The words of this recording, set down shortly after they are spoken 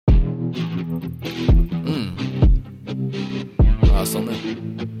Ja, sånn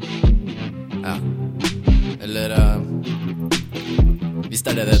ja. Eller hvis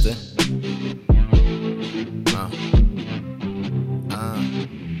det det heter. Ja.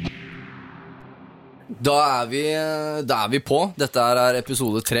 Da er vi på. Dette er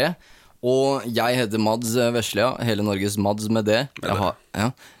episode 3. Og jeg heter Mads Veslia. Hele Norges Mads med det.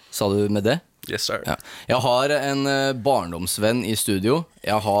 Sa du med det? Yes, sir. Ja. Jeg har en barndomsvenn i studio.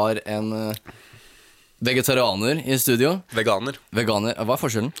 Jeg har en vegetarianer i studio. Veganer. Hva er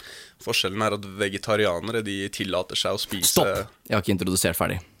forskjellen? Forskjellen er at vegetarianere, de tillater seg å spise... Stopp! Jeg har ikke introdusert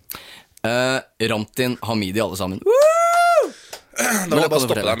ferdig. Ramtin Hamidi, alle sammen. Da vil jeg bare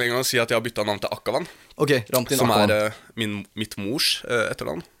stoppe deg med en gang og si at jeg har byttet navn til Akavan. Ok, Ramtin som Akavan. Mitt mors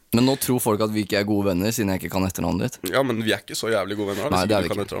etternavn. Men nå tror folk at vi ikke er gode venner, siden jeg ikke kan etternavnet ditt. Ja, men vi er ikke så jævlig gode venner. Nei, det er vi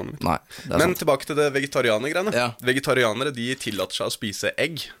ikke. Nei, det er men sant. Tilbake til det vegetarianer-greiene. Ja. Vegetarianere, de tillater seg å spise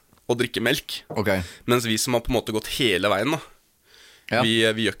egg og drikke melk. Okay. Mens vi som har på en måte gått hele veien da, vi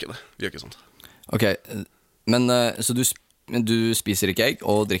gjør ikke det. Vi gjør ikke sånt. Ok, men så du spiser ikke egg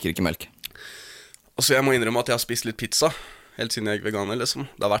og drikker ikke melk? Altså jeg må innrømme at jeg har spist litt pizza helt siden jeg er veganer liksom.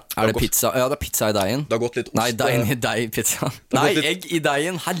 Det er pizza? Ja, det er pizza i deigen. Det har gått litt ost. Nei, deigen i deig, pizza. Nei, egg i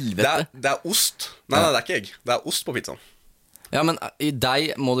deigen, helvete. Det er ost. Nei, det er ikke egg. Det er ost på pizzaen. Ja, men i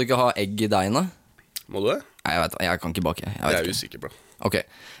deig må du ikke ha egg i deigen da? Må du det? Nei, jeg kan ikke bake. Jeg er usikker, bro. Ok,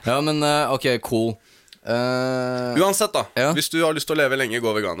 ja, men ok, cool. Uansett da, hvis du har lyst til å leve lenge, gå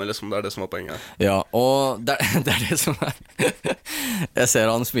veganer liksom, det er det som var poenget. Ja, og det er det som er jeg ser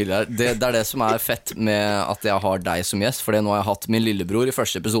han smiler her. Det er det som er fett med at jeg har deg som gjest. Fordi nå har jeg hatt min lillebror i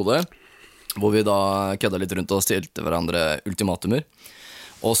første episode, hvor vi da kødda litt rundt og stilte hverandre ultimatumer.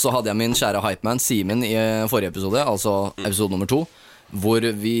 Og så hadde jeg min kjære hypeman Simen i forrige episode, altså episode nummer 2,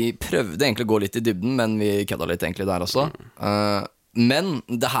 hvor vi prøvde egentlig å gå litt i dybden, men vi kødda litt egentlig der også. Men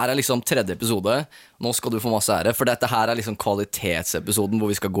det her er liksom 3. episode. Nå skal du få masse ære, for dette her er liksom kvalitetsepisoden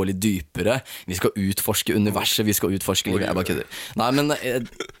hvor vi skal gå litt dypere. Vi skal utforske universet, vi skal utforske livet. Jeg bare kødder. Nei, men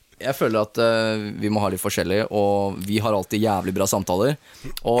jeg føler at vi må ha litt forskjellig, og vi har alltid jævlig bra samtaler.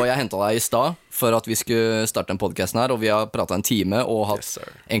 Og jeg hentet deg i sted for at vi skulle starte en podcast her, og vi har pratet en time og hatt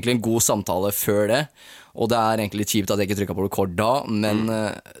egentlig en god samtale før det. Og det er egentlig litt kjipt at jeg ikke trykket på record da, men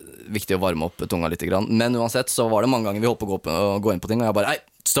viktig å varme opp tunga litt grann. Men uansett så var det mange ganger vi holdt på å gå inn på ting, og jeg bare, nei,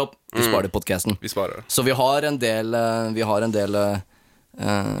 stopp, vi sparer podcasten. Vi sparer. Så vi har en del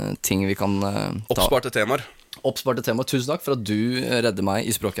ting vi kan ta. Oppsparte temaer. Oppsparte temaer. Tusen takk for at du redder meg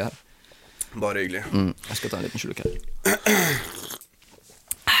i språket her. Bare hyggelig. Jeg skal ta en liten slurk her.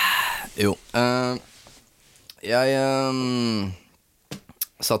 Jo, jeg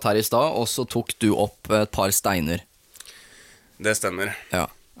satt her i sted, og så tok du opp et par steiner. Det stemmer. Ja.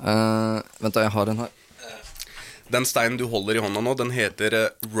 Vent da, jeg har en her. Den steinen du holder i hånda nå, den heter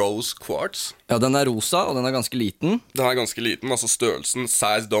Rose Quartz. Ja, den er rosa, og den er ganske liten. Den er ganske liten, altså størrelsen,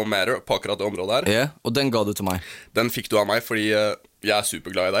 size don't matter på akkurat det området her. Ja, og den ga du til meg. Den fikk du av meg fordi jeg er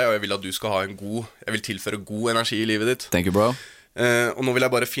superglad i deg, og jeg vil at du skal ha jeg vil tilføre god energi i livet ditt. Thank you, bro. Og nå vil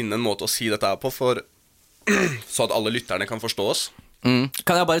jeg bare finne en måte å si dette her på, så at alle lytterne kan forstå oss.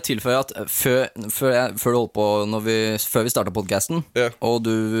 Kan jeg bare tilføye at før vi startet podcasten, og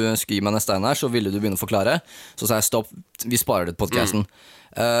du skulle gi meg en stein her, så ville du begynne å forklare. Så sa jeg stopp, vi sparer det til podcasten.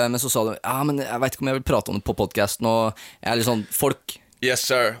 Men så sa du, ja, men jeg vet ikke om jeg vil prate om det på podcasten. Og jeg er litt sånn, folk. Yes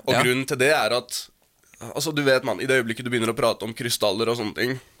sir, og grunnen til det er at altså du vet man, i det øyeblikket du begynner å prate om krystaller og sånne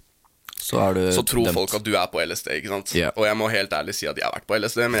ting, så tror folk at du er på LSD, ikke sant? Og jeg må helt ærlig si at jeg har vært på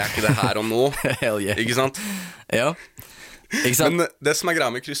LSD, men jeg er ikke det her og nå. Ikke sant? Ja. Men det som er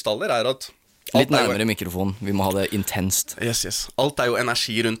greia med krystaller er at litt nærmere mikrofonen, vi må ha det intenst. Yes. Alt er jo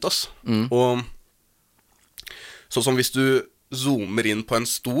energi rundt oss. Og sånn som hvis du zoomer inn på en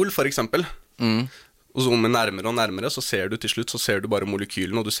stol for eksempel, og zoomer nærmere og nærmere, så ser du til slutt, så ser du bare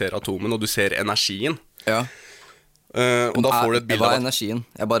molekylen, og du ser atomen, og du ser energien. Ja. Og da får du et bilde av energien.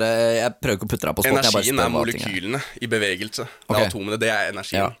 Jeg prøver ikke å putte deg på spotten. Energien er molekylene i bevegelse. Atomene, det er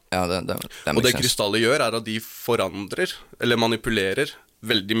energien. Det og det krystallet gjør er at de forandrer eller manipulerer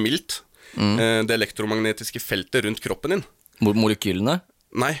veldig mildt det elektromagnetiske feltet rundt kroppen din. Molekylene?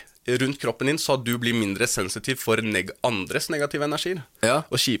 Nei, rundt kroppen din, så at du blir mindre sensitiv for andres negative energier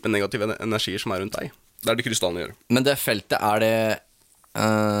og kjipe negative energier som er rundt deg. Det er det krystallene gjør. Men det feltet, er det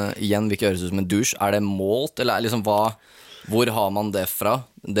igjen, vi ikke høres ut som en dusj, er det målt, eller liksom hvor har man det fra,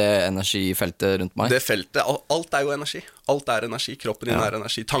 det energifeltet rundt meg? Det feltet, alt er jo energi. Alt er energi, kroppen din er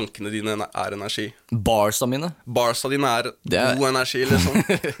energi, tankene dine er energi. Barsa mine? Barsa dine er god energi, liksom.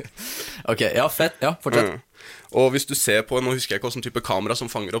 Ok, ja, fett, ja, fortsett. Og hvis du ser på, nå husker jeg ikke hvilken type kamera som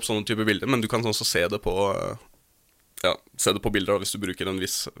fanger opp sånne type bilder, men du kan også se det på Ja, se det på bilder da, hvis du bruker en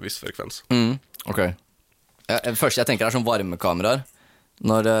viss frekvens. Ok. Først jeg tenker er sånn varmekameraer.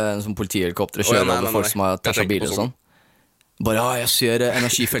 Når sånn politihelikopter kjører over folk som har tasja biler og sånn. Bare, ja, jeg ser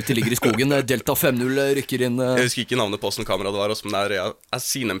energifeltet ligger i skogen. Delta 5-0 rykker inn. Jeg husker ikke navnet på hvordan kameraet det var, men det er, I've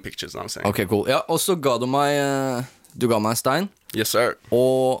seen them pictures now. Ok, cool. Ja, og så ga du meg en stein. Yes, sir.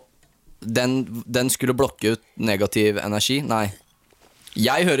 Og den skulle blokke ut negativ energi. Nei.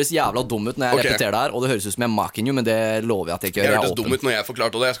 Jeg høres jævla dum ut når jeg repeterer det her, og det høres ut som jeg maker jo, men det lover jeg at jeg ikke gjør. Jeg hørtes dum ut når jeg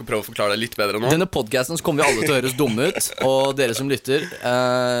forklarte det. Jeg skal prøve å forklare det litt bedre nå. Denne podcasten så kommer vi alle til å høres dumme ut, og dere som lytter,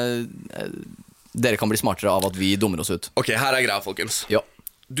 dere kan bli smartere av at vi dummer oss ut. Ok, her er greia, folkens. Ja.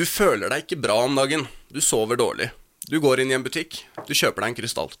 Du føler deg ikke bra om dagen. Du sover dårlig. Du går inn i en butikk, du kjøper deg en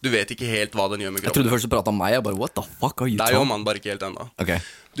krystall. Du vet ikke helt hva den gjør med kroppen. Jeg trodde først du pratet om meg, jeg bare, what the fuck are you talking? Det gjør man bare ikke helt enda. Okay.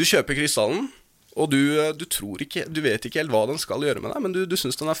 Du kjøper krystallen, og du tror ikke, du vet ikke helt hva den skal gjøre med deg, men du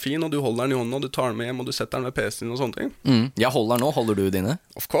synes den er fin, og du holder den i hånden, og du tar den med hjem, og du setter den ved PC-en din og sånne ting. Jeg holder den nå, holder du dine?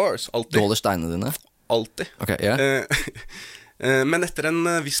 Of course, alltid. Du holder steinene dine? Alltid. Ok, ja. Men etter en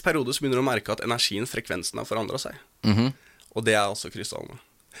viss periode så begynner du å merke at energien, frekvensen har forandret seg. Og det er altså krystallene.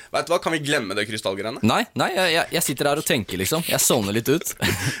 Vet du hva, kan vi glemme det krystallgreiene? Nei, jeg sitter her og tenker liksom. Jeg sovner litt ut.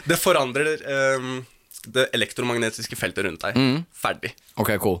 Det forandrer det elektromagnetiske feltet rundt deg. Ferdig.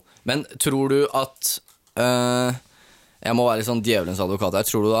 Ok, cool. Men tror du at jeg må være litt sånn djevelens advokat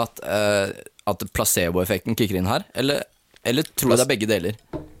her. Tror du at placeboeffekten kicker inn her? Eller tror du det er begge deler?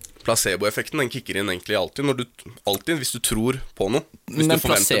 Placeboeffekten, den kicker inn egentlig alltid, alltid hvis du tror på noe. Men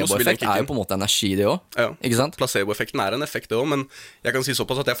placeboeffekt er jo på en måte energi det også, ikke sant? Placeboeffekten er en effekt det også, men jeg kan si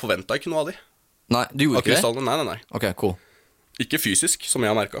såpass at jeg forventet ikke noe av de. Nei, du gjorde ikke det? Nei. Ok, cool. Ikke fysisk, som jeg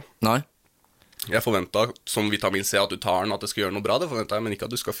har merket. Nei. Jeg forventet, som vitamin C, at du tar den, at det skal gjøre noe bra, det forventet jeg, men ikke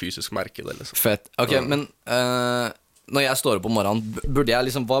at du skal fysisk merke det, liksom. Fett. Ok, men når jeg står opp om morgenen, burde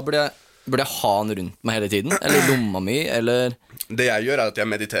jeg ha den rundt meg hele tiden? Eller lomma mi, eller? Det jeg gjør er at jeg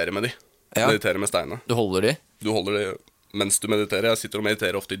mediterer med de. Mediterer med steinene. Du holder de? Du holder de mens du mediterer. Jeg sitter og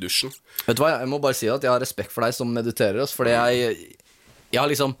mediterer ofte i dusjen. Vet du hva, jeg må bare si at jeg har respekt for deg som mediterer oss, fordi jeg har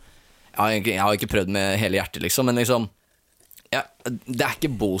liksom jeg har ikke prøvd med hele hjertet liksom, men liksom det er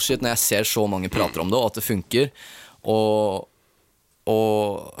ikke bullshit når jeg ser så mange prater om det, og at det funker. Og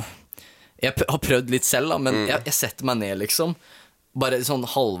jeg har prøvd litt selv da, men jeg setter meg ned liksom, bare sånn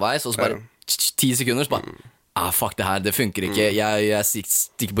halvveis, og så bare 10 sekunder, så bare fuck det her, det funker ikke. Jeg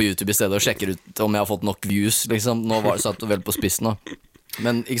stikker på YouTube i stedet og sjekker ut om jeg har fått nok views liksom. Nå var det satt vel på spissen nå.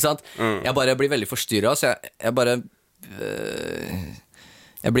 Men ikke sant, jeg blir veldig forstyrret. Så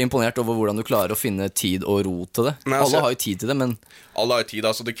jeg blir imponert over hvordan du klarer å finne tid og ro til det. Alle har jo tid til det, men alle har jo tid,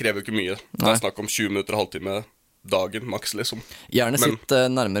 altså det krever jo ikke mye. Det er snakk om 20 minutter, halvtime dagen, maks liksom. Gjerne sitt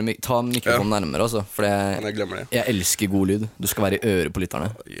nærmere, ta mikrofonen nærmere altså, for jeg elsker god lyd. Du skal være i øret på lytterne.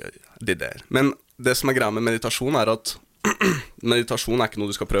 Det der. Men det som er greia med meditasjon er at meditasjon er ikke noe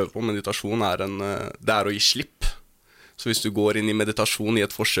du skal prøve på. Meditasjon det er å gi slipp. Så hvis du går inn i meditasjon i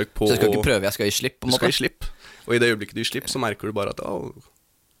et forsøk på Så jeg skal ikke prøve, jeg skal gi slipp på en måte? Du skal gi slipp. Og i det øyeblikket du gir slipp, så merker du bare at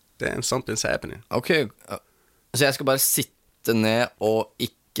damn, something's happening. Ok, så jeg skal bare sitte ned og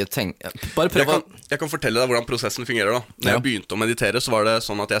ikke tenke. Bare prøve. Jeg kan fortelle deg hvordan prosessen fungerer da. Når jeg begynte å meditere, så var det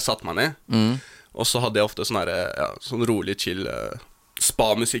sånn at jeg satt meg ned, og så hadde jeg ofte sånn rolig, chill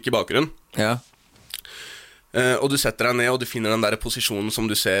spa-musikk i bakgrunnen. Ja. Og du setter deg ned, og du finner den der posisjonen som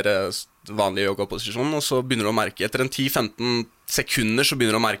du ser, vanlige yoga-posisjonen, og så begynner du å merke, etter en 10-15 sekunder så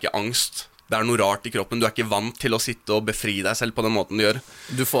begynner du å merke angst. Det er noe rart i kroppen. Du er ikke vant til å sitte og befri deg selv på den måten du gjør.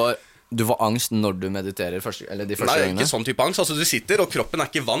 Du får angst når du mediterer de første gangene? Nei, ikke sånn type angst. Altså du sitter, og kroppen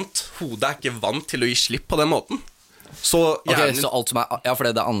er ikke vant. Hodet er ikke vant til å gi slipp på den måten. Så alt som for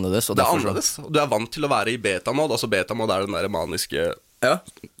det er annerledes. Det er annerledes. Du er vant til å være i beta-mode. Altså beta-mode er den der maniske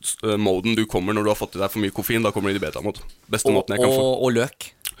moden du kommer når du har fått i deg for mye koffein. Da kommer du i beta-mode. Beste måten jeg kan få. Og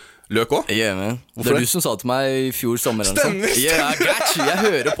løk. Løk også? Yeah, man. Det er du som sa til meg i fjor sommer. Stemmer. Jeg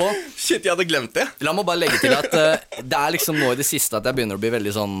hører på. Shit, jeg hadde glemt det. La meg bare legge til at det er liksom nå i det siste at jeg begynner å bli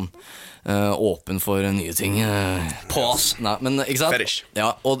veldig sånn åpen for nye ting. Pause. Nei, men ikke sant? Fetish.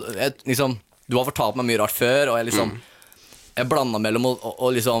 Ja, og liksom, du har fortalt meg mye rart før, og jeg blandet mellom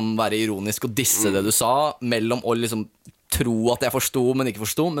å liksom være ironisk og disse det du sa, mellom å liksom tro at jeg forsto, men ikke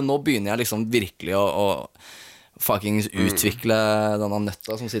forsto. Men nå begynner jeg liksom virkelig å fuckings utvikle denne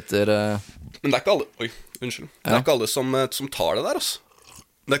nøtta som sitter Men det er ikke alle Det er ikke alle som tar det der, altså.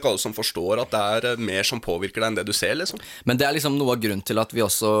 Det er ikke alle som forstår at det er mer som påvirker deg enn det du ser, liksom. Men det er liksom noe av grunnen til at vi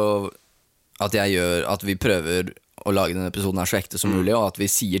også At vi prøver å lage denne episoden her så ekte som mulig, og at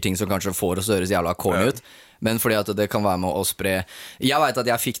vi sier ting som kanskje får oss å høres jævla corny ut, men fordi at det kan være med å spre. Jeg vet at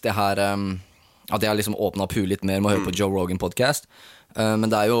jeg fikk det her at jeg liksom åpnet opp huet litt mer med å høre på Joe Rogan podcast.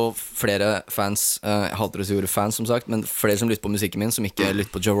 Men det jo flere fans, jeg hater å si ordet fans som sagt, men flere som lytter på musikken min som ikke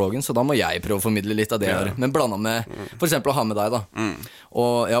lytter på Joe Rogan, så da må jeg prøve å formidle litt av det her. Men blandet med, for eksempel å ha med deg da.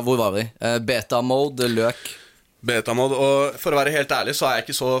 Og ja, hvor var vi? Beta mode, løk. Beta mode, og for å være helt ærlig så jeg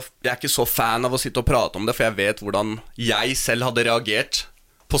ikke så fan av å sitte og prate om det, for jeg vet hvordan jeg selv hadde reagert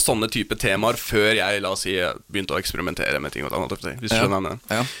på sånne type temaer før jeg, la oss si, begynte å eksperimentere med ting og annet, hvis du skjønner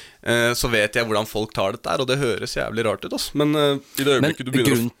det. Ja. Så vet jeg hvordan folk tar dette og det høres jævlig rart ut også. Men i det øyeblikket du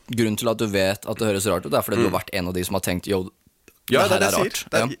begynner grunnen til at du vet at det høres rart ut, fordi du har vært en av de som har tenkt, jo, ja, det her er rart.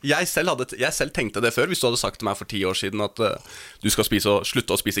 Jeg selv tenkte det før. Hvis du hadde sagt til meg for 10 år siden at du skal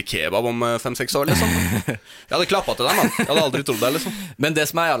slutte å spise kebab om 5-6 år, liksom. Jeg hadde klappet til deg, man. Jeg hadde aldri trodd det, liksom. Men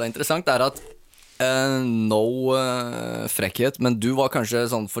det som jævla interessant at frekkhet, men du var kanskje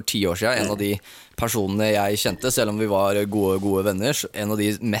sånn for 10 år siden en av de personene jeg kjente, selv om vi var gode venner, en av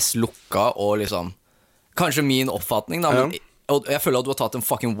de mest lukka og liksom, kanskje min oppfatning da, men og jeg føler at du har tatt en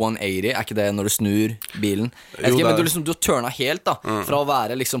fucking 180. Ikke det når du snur bilen? Men du har turnet helt da, fra å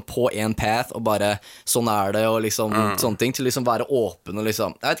være liksom på en path og bare, sånn det og liksom sånne ting, til liksom være åpen og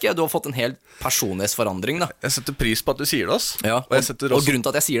liksom, jeg vet ikke, du har fått en helt personlighetsforandring da. Jeg setter pris på at du sier det, ass. Ja, og grunnen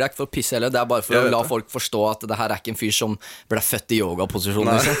til at jeg sier det ikke for å pisse heller, det bare for å la folk forstå at det her ikke en fyr som ble født i yogaposisjon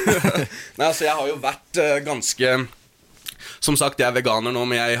liksom. Nei, altså jeg har jo vært ganske, som sagt, jeg veganer nå,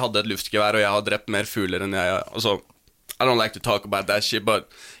 men jeg hadde et luftgevær og jeg har drept mer fugler enn jeg, altså I don't like to talk about that shit, but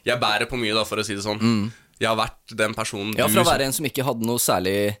jeg bærer på mye da, for å si det sånn. Jeg har vært den personen ja, fra å være en som ikke hadde noe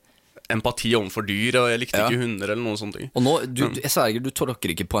særlig empati overfor dyr, og jeg likte ikke hunder eller noen sånne ting. Og nå, jeg sverger, du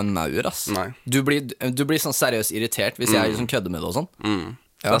tråkker ikke på en maur, ass. Nei. Du blir sånn seriøst irritert hvis jeg liksom kødder med det og sånn.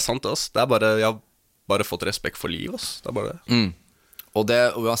 Det sant, ass. Det bare, jeg har bare fått respekt for liv, ass. Det bare det. Og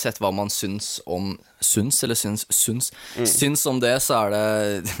det, uansett hva man syns om syns om det, så det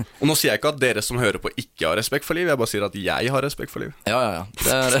Og nå sier jeg ikke at dere som hører på ikke har respekt for liv, jeg bare sier at jeg har respekt for liv. Ja,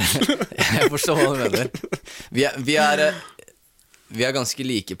 jeg forstår hva du mener. Vi ganske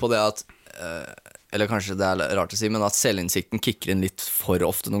like på det at eller kanskje det rart å si, men at selvinnsikten kicker inn litt for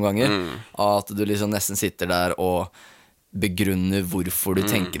ofte noen ganger. At du liksom nesten sitter der og begrunner hvorfor du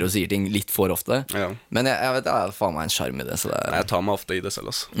tenker og sier ting litt for ofte. Men jeg vet, det faen meg en charm i det, så jeg tar meg ofte i det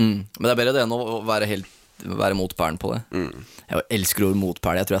selv, altså. Men det bedre det enn å være mot pæren på det. Jeg elsker ord mot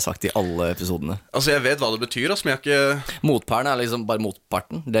pæren. Jeg tror jeg har sagt det i alle episodene. Altså jeg vet hva det betyr, altså, men jeg har ikke mot pæren liksom bare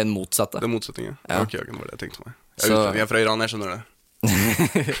motparten. Det en motsatte. Det motsetningen, ja. Ok, det var det jeg tenkte meg. Jeg er fra Iran, jeg skjønner det.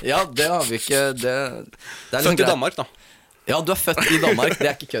 Ja, det har vi ikke det liksom født i Danmark da. Ja, du er født i Danmark, det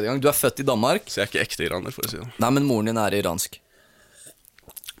ikke kødd engang. Du er født i Danmark. Så jeg er ikke ekte iraner, for å si det. Nei, men moren din iransk.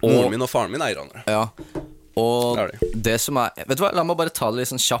 Moren min og faren min iranere. Ja. Og det som vet du hva, la meg bare ta det litt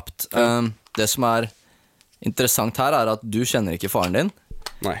sånn kjapt. Det som interessant her at du kjenner ikke faren din.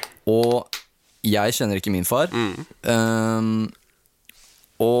 Nei. Og jeg kjenner ikke min far.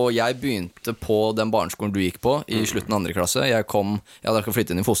 Og jeg begynte på den barneskolen du gikk på i slutten av 2. klasse. Jeg hadde ikke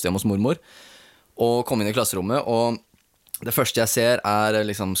flyttet inn i fosterhjem hos mormor, og kom inn i klasserommet, og det første jeg ser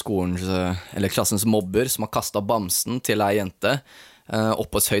liksom skolens, eller klassens mobber som har kastet bamsen til ei jente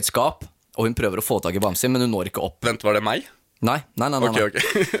opp på et høyt skap, og hun prøver å få tak i bamsen, men hun når ikke opp. Vent, var det meg? Nei. Ok.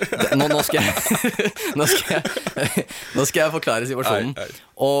 Nå skal jeg forklare situasjonen.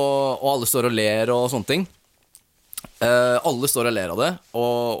 Og alle står og ler og sånne ting. Alle står og ler av det,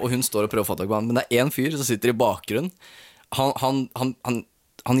 og hun står og prøver å få tak i bamsen, men det en fyr som sitter i bakgrunnen.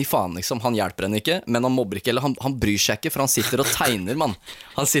 Han gir faen liksom, han hjelper henne ikke, men han mobber ikke, eller han bryr seg ikke, for han sitter og tegner, mann.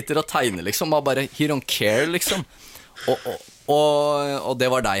 Han sitter og tegner liksom, han bare, he don't care liksom. Og det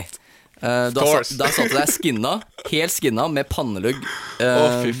var deg. Da satt jeg skinna, helt skinna, med pannelugg.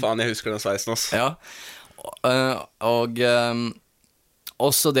 Fy faen, jeg husker den sveisen også. Ja,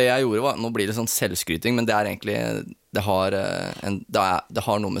 og så det jeg gjorde var, nå blir det sånn selvskryting, men det egentlig, det har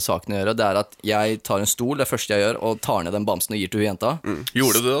noe med saken å gjøre. Det at jeg tar en stol, det første jeg gjør, og tar ned den bamsen og gir til hun jenta.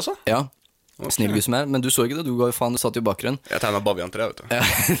 Gjorde du det også? Ja, okay. Snill gutt som men du så ikke det, du ga jo faen, du satt jo i bakgrunnen. Jeg tegnet bavianter, vet du. Ja,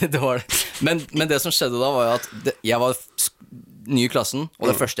 det var det. Men det som skjedde da var jo at jeg var ny i klassen, og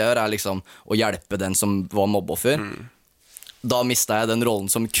det første jeg gjør liksom å hjelpe den som var mobboffer. Da mistet jeg den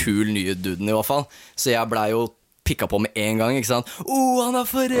rollen som kul nye duden i hvert fall, så jeg ble jo pikka på med en gang, ikke sant? Han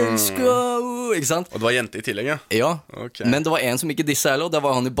forelsket, ikke sant? Og det var jente i tillegg, ja? Ja, okay. Men det var en som ikke disse heller, og det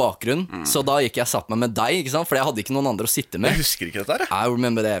var han i bakgrunnen. Så da gikk jeg satt meg med deg, ikke sant? For jeg hadde ikke noen andre å sitte med. Jeg husker ikke dette her. I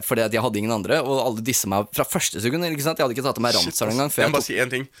remember det, fordi jeg hadde ingen andre, og alle disse meg fra første sekund, ikke sant? Jeg hadde ikke tatt meg ramsar en gang. Jeg må bare si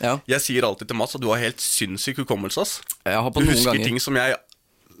en ting. Jeg sier alltid til Mats at du har helt sinnssyk hukommelse, ass. Jeg har på du noen husker ganger ting som jeg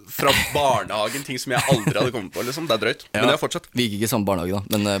fra barnehagen, ting som jeg aldri hadde kommet på, liksom. Det er drøyt, men det er fortsatt. Vi gikk ikke i samme barnehage da,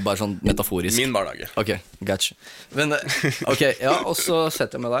 men bare sånn metaforisk. Min barnehage. Ok, gotcha. Men, ok, ja, og så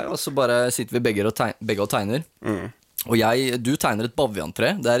setter jeg med deg, og så bare sitter vi begge og tegner. Og du tegner et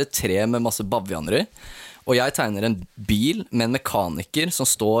baviantre. Det er et tre med masse bavianer i. Og jeg tegner en bil med en mekaniker som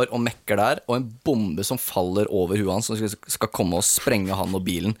står og mekker der, og en bombe som faller over huet hans, som skal komme og sprenge han og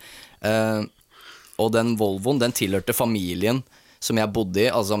bilen. Og den Volvoen, den tilhørte familien som jeg bodde i,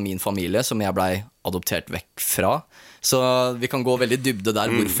 altså min familie, som jeg ble adoptert vekk fra. Så vi kan gå veldig dybde der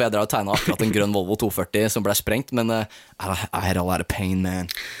hvorfor jeg drev og tegnet akkurat en grønn Volvo 240 som ble sprengt, men I had a lot of pain,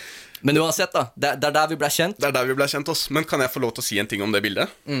 man. Men uansett da, det er der vi ble kjent. Det er der vi ble kjent oss. Men kan jeg få lov til å si en ting om det bildet?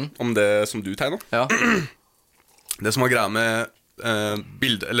 Om det som du tegner? Ja. Det som var greia med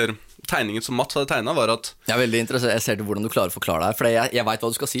bildet, eller tegningen som Mats hadde tegnet, var at Jeg er veldig interessert, jeg ser til hvordan du klarer å forklare det her, for jeg vet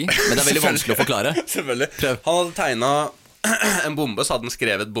hva du skal si, men det er veldig vanskelig å forklare. Selvfølgelig. Prøv. Han hadde tegnet en bombe, så hadde han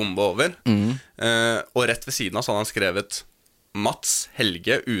skrevet bombe over. Og rett ved siden av så hadde han skrevet Mats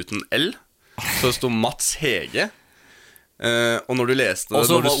Helge uten L. Så det stod Mats Hege. Og når du leste det, og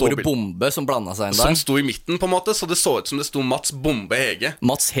så var ordet bombe som blandet seg inn der, som sto i midten på en måte, så det så ut som det sto Mats Bombe Hege.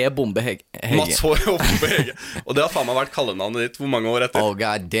 Mats He Bombe Hege. Mats H. Bombe Hege. Og det har faen meg vært kallenavnet ditt hvor mange år etter? Oh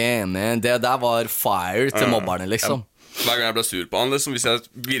god damn, man. Det der var fire til mobberne liksom. Hver gang jeg ble sur på han, liksom, hvis jeg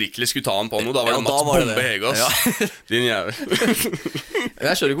virkelig skulle ta han på noe, da var det Mats Bombe Hege, ass. Din jævel.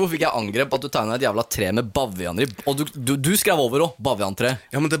 Jeg skjønner ikke hvorfor ikke jeg angrep at du tegnet et jævla tre med bavianer i. Og du skrev over også, baviantre.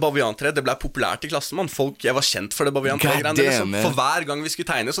 Ja, men det baviantre, det ble populært i klassen, man. Jeg var kjent for det baviantre-greiene liksom. For hver gang vi skulle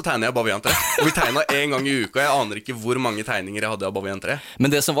tegne, så tegnet jeg baviantre. Og vi tegnet en gang i uka, og jeg aner ikke hvor mange tegninger jeg hadde av baviantre.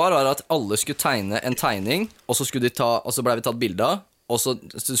 Men det som var at alle skulle tegne en tegning, og så ble vi tatt bilder av. Og så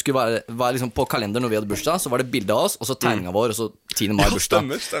skulle være liksom på kalender når vi hadde bursdag, så var det bilde av oss, og så tegninga vår, og så 10. mai bursdag.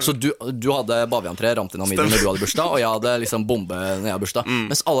 Stemmer. Så du hadde baviantre ramt inn av midten når du hadde bursdag, og jeg hadde liksom bombe når jeg hadde bursdag.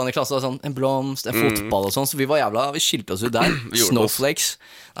 Mens alle andre i klassen var sånn, en blomst, en fotball og sånn, så vi skilte oss ut der. Snowflakes.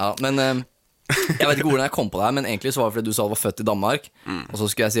 Ja, men jeg vet ikke hvordan jeg kom på det her, men egentlig så var det fordi du sa du var født i Danmark, og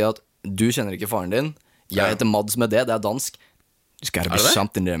så skulle jeg si at du kjenner ikke faren din, jeg heter Mads med det er dansk. Skal det bli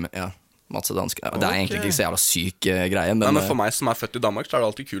something there, ja. Mats er dansk. Det er egentlig ikke så jævla syk greie, men for meg som er født i Danmark, så er det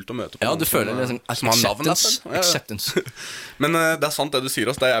alltid kult å møte på ja, du føler liksom acceptance. Men det er sant det du sier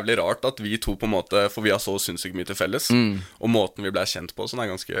oss. Det er jævlig rart at vi to på en måte, for vi har så sinnssykt mye til felles, og måten vi ble kjent på sånn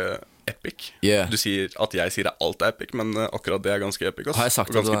er ganske epic. Du sier at jeg sier at alt er epic, men akkurat det er ganske epic, har jeg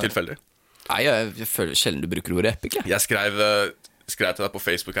sagt og ganske tilfeldig. Nei, jeg føler sjelden du bruker ordet epic. Jeg skrev til deg på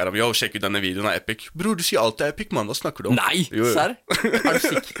Facebook her om yo, sjekk ut denne videoen, er epic. Bror, du sier alt er epic, mann, hva snakker du om? Nei, serr? Er du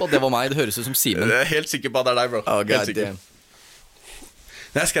sikker på at det var meg? Det høres ut som Simen. Jeg er helt sikker på at det er deg, bro. Helt sikker.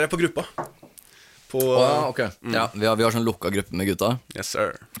 Jeg skrev på gruppa okay. Ja, vi har sånn lukka gruppe med gutta. Yes,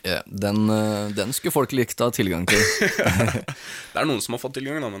 sir. Den skulle folk likt å ha tilgang til. Det er noen som har fått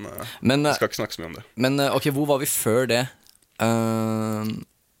tilgang da, men jeg skal ikke snakke så mye om det. Men ok, hvor var vi før det?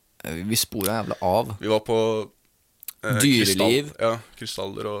 Vi sporet jævla av. Vi var på dyreliv.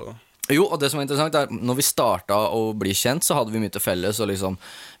 Krystaller og jo, og det som var interessant er når vi startet å bli kjent, så hadde vi mye til felles. Og liksom,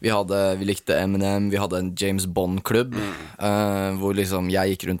 vi likte Eminem. Vi hadde en James Bond-klubb, hvor liksom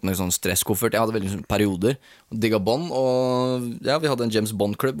jeg gikk rundt med en sånn stresskoffert. Jeg hadde veldig sånn perioder og digga Bond. Og ja, vi hadde en James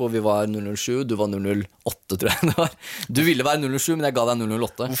Bond-klubb, og vi var 007. Du var 008, tror jeg det var. Du ville være 007, men jeg ga deg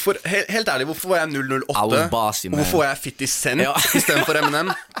 008. Helt ærlig, hvorfor var jeg 008? Hvorfor var jeg 50 Cent i stedet for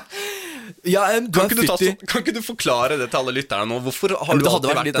Eminem? Ja, kan ikke du forklare det til alle lytterne nå? Hvorfor har du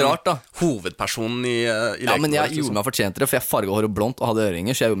alltid vært den rart, hovedpersonen i leken? Ja, men jeg gjorde meg fortjent til det, for jeg farget håret blondt og hadde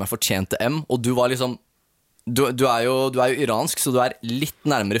øringer, så jeg gjorde meg fortjent til M. Og du var liksom du er jo iransk, så du er litt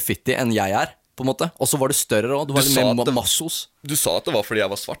nærmere 50 enn jeg er, på en måte. Og så var du større også, du var litt mer massos. Du sa at det var fordi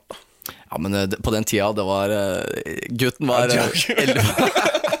jeg var svart da. Ja, men på den tida, det var gutten var 11.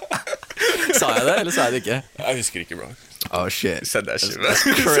 Sa jeg det, eller sa jeg det ikke? Jeg husker ikke, bro. Oh shit, that's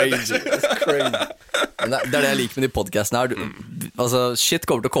crazy. Men det er det jeg liker med de podcastene her. Altså, shit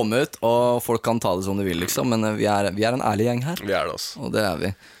kommer til å komme ut, og folk kan ta det som de vil liksom. Men vi er en ærlig gjeng her. Vi er det også. Og det er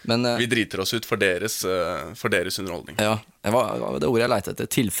vi. Men, vi driter oss ut for deres underholdning. Ja, det var det ordet jeg lette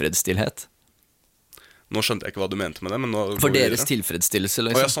etter. Tilfredsstillhet. Nå skjønte jeg ikke hva du mente med det, men nå for deres tilfredsstillelse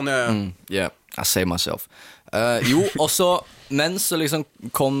liksom. Ja, sånn yeah, I say myself. Jo, også mens så liksom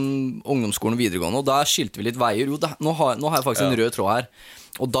kom ungdomsskolen og videregående, og da skilte vi litt veier. Jo, nå har jeg faktisk en rød tråd her.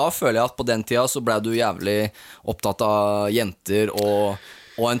 Og da føler jeg at på den tida så ble du jævlig opptatt av jenter og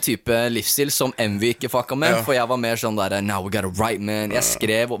en type livsstil som Envy ikke fucka med. For jeg var mer sånn der, now we gotta write, man. Jeg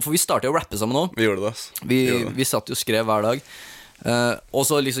skrev, for vi startet å rappe sammen nå. Vi gjorde det. Vi satt jo og skrev hver dag. Og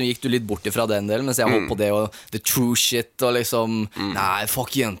så liksom gikk du litt bort ifra den delen, mens jeg holdt på det og the true shit og liksom nei,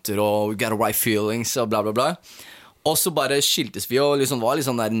 fuck jenter og we gotta write feelings og bla bla bla. Og så bare skiltes vi, og liksom var litt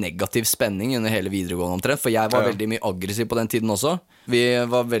sånn der negativ spenning under hele videregående omtrent. For jeg var veldig mye aggressiv på den tiden også. Vi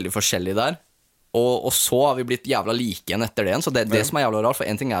var veldig forskjellige der. Og så har vi blitt jævla like igjen etter det igjen. Så det som er jævla rart. For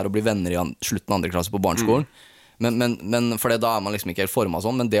en ting er å bli venner i slutten av 2. klasse på barneskolen, men for da er man liksom ikke helt formet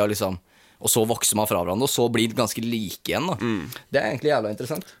sånn. Men det å liksom, og så vokser man fra hverandre, og så blir det ganske like igjen da. Det er egentlig jævla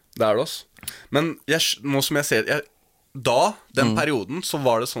interessant. Det er det også. Men nå som jeg ser den perioden, så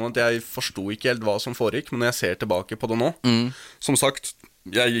var det sånn at jeg forstod ikke helt hva som foregikk. Men når jeg ser tilbake på det nå, som sagt,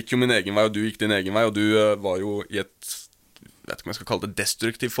 jeg gikk jo min egen vei, og du gikk din egen vei. Og du var jo i et, vet ikke om jeg skal kalle det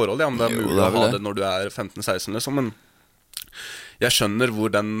destruktivt forhold, ja, men det er mulig å ha det når du er 15-16 liksom. Men jeg skjønner hvor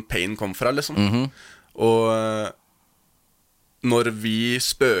den pain kom fra liksom. Og når vi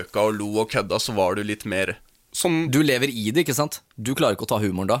spøka og lo og kødda, så var du litt mer som... Du lever i det, ikke sant? Du klarer ikke å ta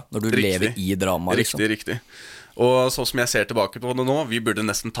humoren da, når du lever i drama liksom. Riktig. Og sånn som jeg ser tilbake på det nå, vi burde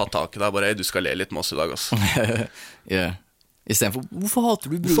nesten tatt tak i deg. Bare, du skal le litt med oss i dag, altså. I stedet for, hvorfor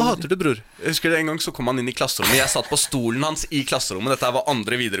hater du bror? Hvorfor hater du bror? Jeg husker det en gang så kom han inn i klasserommet. Jeg satt på stolen hans i klasserommet. Dette var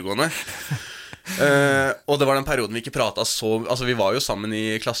andre videregående. Og det var den perioden vi ikke pratet så... Altså vi var jo sammen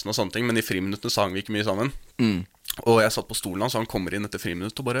i klassen og sånne ting, men i friminuttene sang vi ikke mye sammen. Og jeg satt på stolen hans, og han kommer inn etter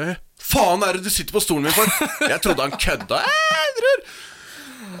friminutt og bare, faen er det du sitter på stolen min for? Jeg trodde han kødda. Bror!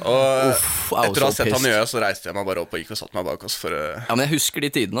 Og etter å ha sett han i øya, så reiste jeg meg bare opp og gikk og satt meg bak oss for Ja, men jeg husker de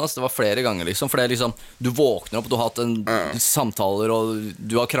tidene, altså. Det var flere ganger liksom. For det er liksom, du våkner opp, du har hatt samtaler, og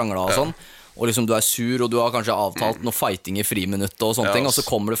du har kranglet og sånn. Og liksom du er sur, og du har kanskje avtalt noe fighting i friminuttet og sånne ting. Og så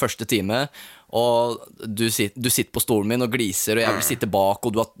kommer det første time, og du sitter på stolen min og gliser, og jeg vil sitte bak.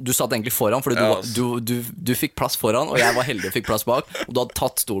 Og du satt egentlig foran, fordi du fikk plass foran, og jeg var heldig og fikk plass bak. Og du hadde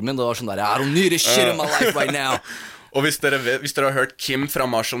tatt stolen min, og det var sånn der, I don't need this shit in my life right now. Og hvis dere har hørt Kim fra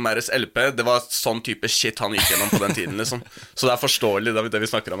Marshall Mathers LP, det var sånn type shit han gikk gjennom på den tiden liksom. Så det er forståelig det vi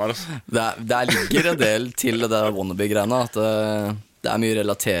snakker om her altså. Det ligger en del til det der wannabe-greiene, at det er mye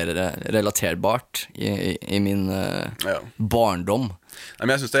relaterbart i min barndom. Nei,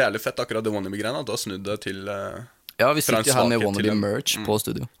 men jeg synes det er jævlig fett akkurat det wannabe-greiene, at du har snudd det til Ja, vi sitter jo her med wannabe-merch på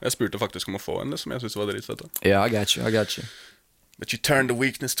studio. Jeg spurte faktisk om å få en, som jeg synes var dritfett. Yeah, I got you. But you turned the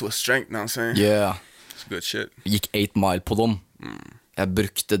weakness to a strength now, saying. Yeah. Good shit. Gikk 8 mile på dem. Jeg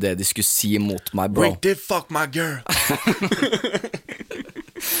brukte det de skulle si mot meg, bro. We did fuck my girl.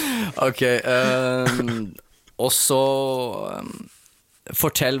 Ok, og så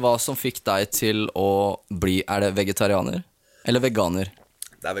fortell hva som fikk deg til å bli, er det vegetarianer? Eller veganer?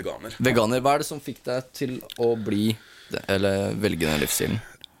 Det er veganer. Veganer, hva er det som fikk deg til å bli, eller velge den livsstilen?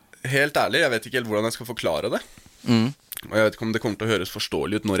 Helt ærlig, jeg vet ikke helt hvordan jeg skal forklare det. Og jeg vet ikke om det kommer til å høres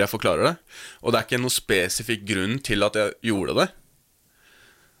forståelig ut når jeg forklarer det. Og det er ikke noen spesifikk grunn til at jeg gjorde det.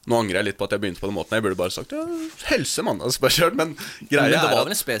 Nå angrer jeg litt på at jeg begynte på den måten. Jeg burde bare sagt, helse mann, men greia men det var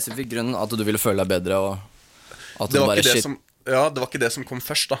vel en spesifikk grunn at du ville føle deg bedre, og at det var bare ikke det som, det var ikke det som kom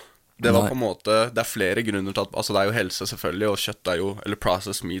først da. Det var på en måte, det er flere grunner til at, altså det er jo helse selvfølgelig, og kjøtt er jo, eller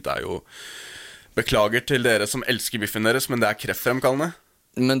processed meat er jo, beklager til dere som elsker biffen deres, men det er kreftfremkallende.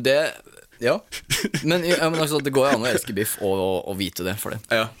 Men det... Ja, men altså, det går jo an å elske biff og vite det for det.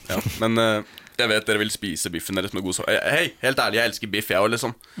 Ja, men jeg vet dere vil spise biffen deres med god så. Hei, helt ærlig, jeg elsker biff, jeg også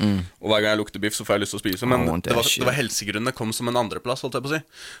liksom. Og hver gang jeg lukter biff, så får jeg lyst til å spise. Men det var helsegrunnen, det kom som en andreplass, holdt jeg på å si.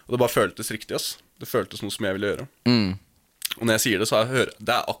 Og det bare føltes riktig, ass. Det føltes noe som jeg ville gjøre. Og når jeg sier det, så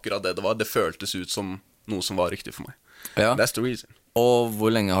det er akkurat det det var. Det føltes ut som noe som var riktig for meg. That's the reason. Og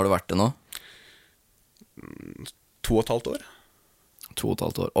hvor lenge har du vært det nå? 2,5 år.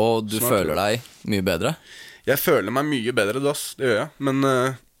 2,5 år. Og du føler deg mye bedre? Jeg føler meg mye bedre, det gjør jeg. Men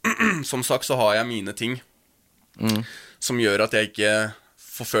som sagt så har jeg mine ting som gjør at jeg ikke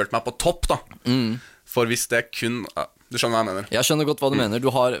får følt meg på topp da. For hvis det kun... Du skjønner hva jeg mener? Jeg skjønner godt hva du mener. Du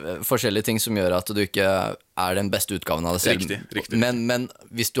har forskjellige ting som gjør at du ikke er den beste utgaven av deg selv. Riktig. Men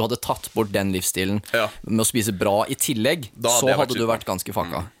hvis du hadde tatt bort den livsstilen med å spise bra i tillegg, så hadde du vært ganske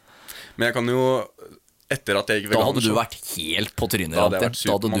fucka. Men jeg kan jo... Etter at jeg gikk veganer, da hadde du vært helt på trynet. Da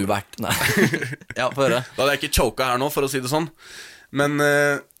hadde du vært Nei. Ja, få høre. Da hadde jeg ikke choka her nå, for å si det sånn. Men,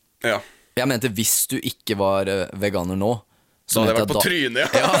 ja. Jeg mente hvis du ikke var veganer nå, så hadde jeg vært på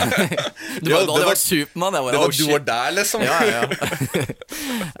trynet, ja. Du hadde vært Superman. Det var du var der, liksom. Ja.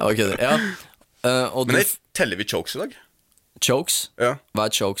 Okay, ja. Men teller vi chokes i dag? Chokes? Ja.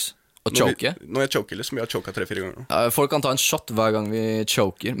 Hva er chokes? Å choke? Når jeg choker liksom, jeg har choket 3-4 ganger. Folk kan ta en shot hver gang vi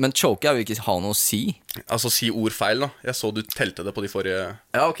choker. Men choke er jo ikke ha noe å si. Altså si ord feil da. Jeg så du telte det på de forrige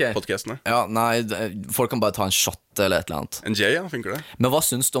podcastene. Ja, nei, folk kan bare ta en shot eller et eller annet. En J, ja, funker det. Men hva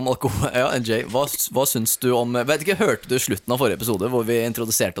syns du om alkohol? Ja, en J. Hva syns du om... Vet ikke, hørte du slutten av forrige episode hvor vi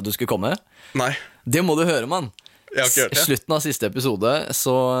introduserte at du skulle komme? Nei. Det må du høre, mann. Jeg har ikke hørt det. Slutten av siste episode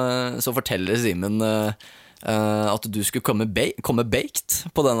så forteller Simen at du skulle komme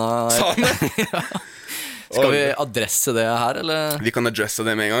baked på denne. Sa han det? Ja. Skal vi adresse det her, eller? Vi kan adresse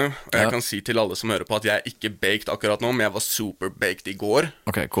det med en gang. Og jeg Ja. kan si til alle som hører på at jeg er ikke baked akkurat nå, men jeg var super baked i går.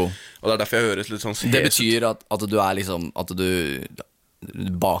 Ok, cool. Og det er derfor jeg høres litt sånn Det betyr at du er liksom at du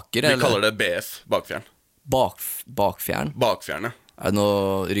baker, Vi eller? kaller det BF, bakfjern. Bakfjern? Bakfjerne. Er det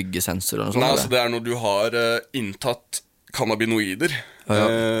noe ryggesensor eller noe sånt? Nei, eller? altså det er når du har inntatt cannabinoider Ja,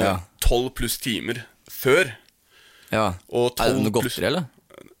 ja. 12 pluss timer før. Ja. Og Er det 12 noe pluss godteri, eller?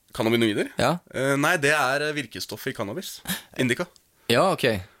 cannabinoider? Ja. Nei, det er virkestoffet i cannabis. Indica. Ja, ok.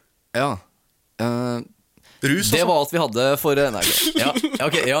 Ja. Rus Det også. var alt vi hadde for Nei, ja,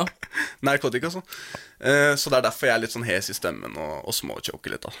 ok, ja. Narkotika, altså. Så det er derfor jeg er litt sånn hes i stemmen og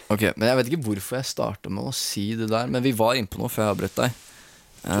småchoker litt, da. Ok, men jeg vet ikke hvorfor jeg startet med å si det der. Men vi var inne på noe før jeg avbrøt deg.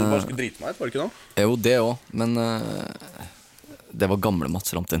 Så du bare skulle drite meg ut, var det ikke det? Jo, det også, men det var gamle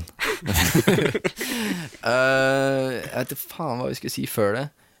Mats Ramtin. Jeg vet ikke faen hva vi skulle si før det.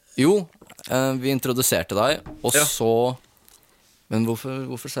 Jo, vi introduserte deg, og Ja. så. Men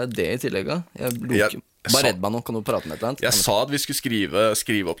hvorfor sa jeg det i tillegg, da? Jeg Bare sa- redd meg nå, kan du prate med et eller annet? Jeg sa at vi skulle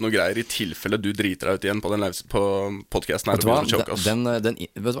skrive opp noe greier i tilfelle du driter deg ut igjen på podcasten her. Vet du hva? Og begynner å choke oss.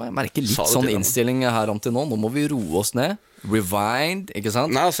 Vet du hva? Jeg merker litt Sa det sånn til ham. innstilling her om til nå. Nå må vi roe oss ned. Rewind, ikke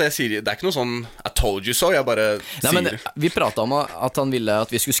sant? Nei, altså jeg sier, det er ikke noe sånn I told you so, jeg bare Nei, men sier vi pratet om at han ville at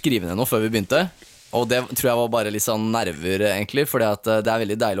vi skulle skrive ned noe før vi begynte. Og det tror jeg var bare litt sånn nerver, egentlig. Fordi at det er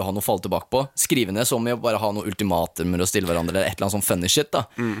veldig deilig å ha noe å falle tilbake på. Skrive ned som i å bare ha noe ultimatumer å stille hverandre, eller et eller annet sånn funny shit, da.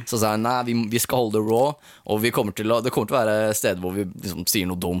 Så sa jeg nei, vi skal holde det raw. Og det kommer til å være steder hvor vi liksom sier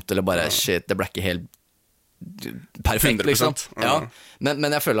noe dumt, eller bare shit, det ble ikke helt perfekt, 100%, liksom. ja. Ja.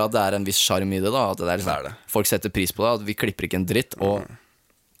 Men jeg føler at det er en viss sjarm i det, da. At det er liksom, Det er det. folk setter pris på det, at vi klipper ikke en dritt.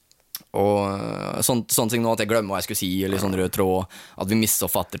 Og sånne ting nå, at jeg glemmer hva jeg skulle si, eller sånn rød tråd, at vi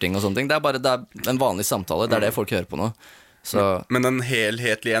misoppfatter ting og sånne ting. Det er en vanlig samtale. Det er det folk hører på nå. Så Men den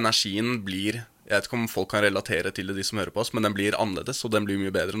helhetlige energien blir Jeg vet ikke om folk kan relatere til det, de som hører på oss, men den blir annerledes, og den blir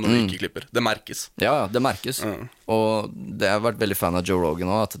mye bedre når du ikke klipper. Det merkes. ja, det merkes. Og det har vært veldig fan av Joe Rogan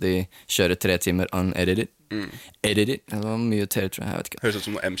òg, at de kjører 3 timer unedited. Edited. Det var mye territory, jeg vet ikke. Høres ut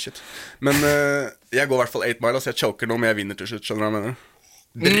som noe M-shit. Men jeg går i hvert fall 8 mile, så jeg choker nå, men jeg vinner til slutt. Skjønner du hva jeg mener?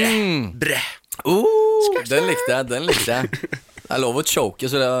 Bre. Den likte jeg. Det er lov å choke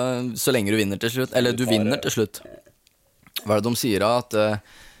så lenge du vinner til slutt. Eller du vinner til slutt. Hva er det de sier da? At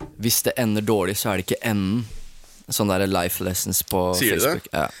hvis det ender dårlig, så er det ikke enden. Sånne der life lessons på Sier du det? Facebook.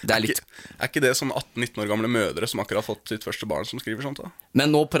 Ja, det er litt. Er ikke det sånn 18-19 år gamle mødre som akkurat har fått sitt første barn, som skriver sånt? da?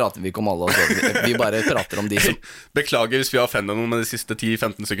 Men nå prater vi ikke om alle. Altså. Vi bare prater om de som Beklager hvis vi har offendet noen med de siste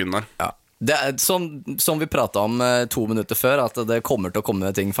 10-15 sekundene her. ja. Det er som vi pratet om 2 minutter før, at det kommer til å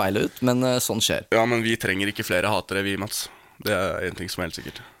komme ting feil ut. Men sånn skjer. Ja, men vi trenger ikke flere hatere, vi, Mats. Det er en ting som er helt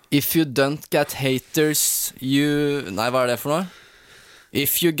sikkert. If you don't get haters, you Nei, hva er det for noe?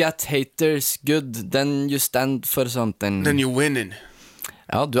 If you get haters good, then you stand for something. Then you're winning.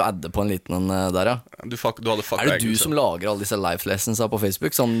 Ja, du adder på en liten der, ja. Du hadde fucka Er det du som lager alle disse life lessons på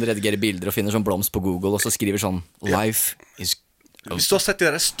Facebook? Sånn redigerer bilder og finner sånn blomst på Google, og så skriver sånn Life is Hvis du har sett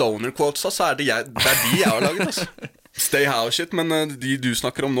de der stoner quotesa, så er det de jeg har laget. Altså. Stay house shit, men de du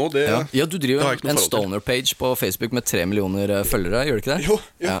snakker om nå, det Ja, du det har driver jeg ikke noe en forhold til. stoner-page på Facebook med 3 millioner følgere, gjør du ikke det? Jo.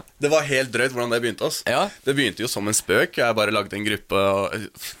 Ja. Det var helt drøyt hvordan det begynte. Altså. Ja. Det begynte jo som en spøk. Jeg bare lagde en gruppe. Og,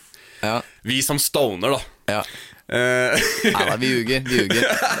 Ja, vi som stoner, da. ja. Eh, Nei, vi ljuger.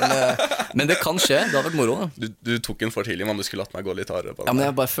 Men det kan skje, det har vært moro da. du tok en for tidlig, man. Du skulle latt meg gå litt hardere på Ja, den. men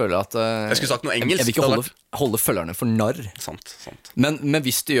jeg bare føler at Jeg skulle sagt noe engelsk, Jeg vil ikke det hadde holde følgerne for narr. Sant. Men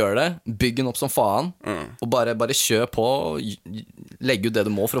hvis du gjør det, bygg den opp som faen, og bare kjør på, legge ut det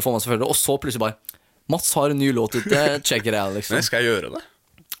du må for å få masse følgere, og så plutselig bare Mats har en ny låt ute, check it out, liksom. Men skal jeg gjøre det?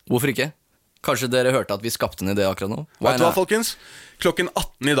 Hvorfor ikke? Kanskje dere hørte at vi skapte en idé akkurat nå? Vet du hva, folkens? Klokken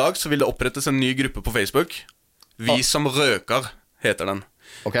 18 i dag så vil det opprettes en ny gruppe på Facebook. Vi som røker, heter den.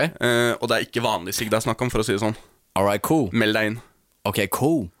 Ok, Og det er ikke vanlig sigg det er snakk om, for å si det sånn. alright, cool. Meld deg inn. Ok,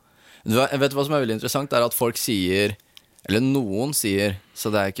 cool. Vet du hva som er veldig interessant? Det er at folk sier, eller noen sier,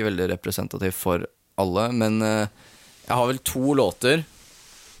 så det er ikke veldig representativt for alle, men jeg har vel 2 låter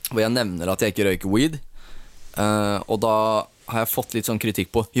hvor jeg nevner at jeg ikke røyker weed. Og da har jeg fått litt sånn kritikk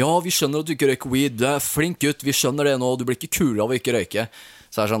på ja, vi skjønner at du ikke røyker weed, du er flink gutt, vi skjønner det nå, du blir ikke kul av å ikke røyke.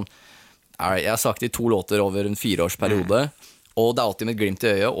 Så er det sånn, jeg har sagt det i 2 låter over en 4-årsperiode, og det er alltid med et glimt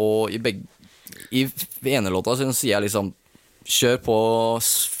i øyet. Og i ene låta så sier jeg liksom kjør på,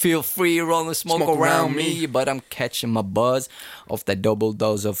 feel free, run and smoke around me, but I'm catching my buzz of that double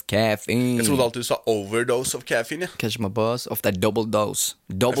dose of caffeine. Jeg trodde alltid du sa overdose of caffeine. Ja. Catch my buzz of that double dose.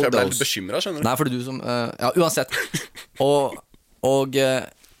 Double Jeg ble litt dose. bekymret, skjønner du. Nei, fordi du som ja, uansett. Og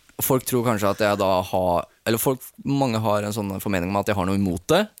folk tror kanskje at jeg da har eller mange har en sånn formening om at jeg har noe imot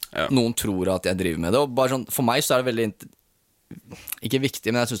det. Noen tror at jeg driver med det, og bare sånn, for meg så er det veldig, ikke viktig,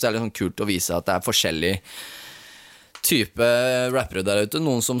 men jeg synes det er litt sånn kult å vise at det er forskjellig type rappere der ute,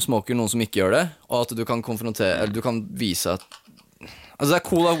 noen som smoker, noen som ikke gjør det, og at du kan konfrontere, eller du kan vise at, altså det er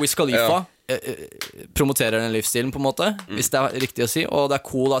cool at Wiz Khalifa promoterer den livsstilen på en måte, hvis det er riktig å si, og det er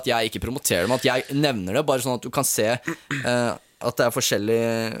cool at jeg ikke promoterer det, men at jeg nevner det, bare sånn at du kan se at det er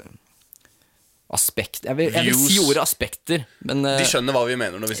forskjellige aspekter, jeg vil si ordet aspekter, men de skjønner hva vi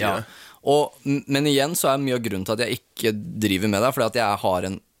mener når vi sier det. Men igjen så er mye av grunnen til at jeg ikke driver med det, fordi at jeg har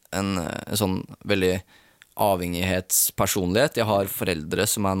en sånn veldig avhengighetspersonlighet. Jeg har foreldre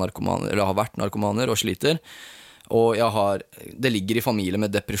som er narkomaner, eller har vært narkomaner og sliter, og det ligger i familie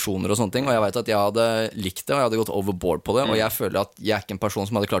med depresjoner og sånne ting, og jeg vet at jeg hadde likt det, og jeg hadde gått overboard på det, og jeg føler at jeg er ikke en person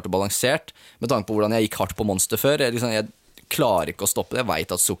som hadde klart å balansert, med tanke på hvordan jeg gikk hardt på Monster før. Jeg klarer ikke å stoppe det, jeg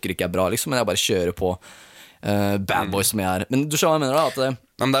vet at sukker ikke er bra, liksom, men jeg bare kjører på bad boy som jeg er. Men du skjønner hva jeg mener da? At,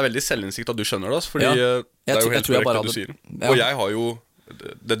 men det er veldig selvinnsikt at du skjønner det, fordi det er jo helt korrekt det du sier. Og jeg har jo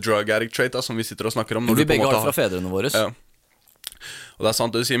the drug addict trait da, som vi sitter og snakker om. Vi begge har det fra fedrene våre. Og det er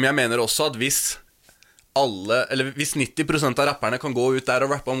sant det du sier, men jeg mener også at hvis 90% av rapperne kan gå ut der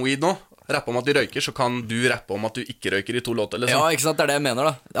og rappe om weed nå, rappe om at de røyker, så kan du rappe om at du ikke røyker i 2 låter liksom. Ja, ikke sant, det er det jeg mener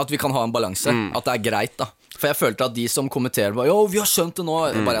da, at vi kan ha en balanse, at det er greit da. For jeg følte at de som kommenterer bare, vi har skjønt det nå,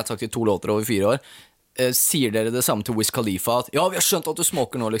 bare jeg har sagt i 2 låter over 4 år, sier dere det samme til Wiz Khalifa, at vi har skjønt at du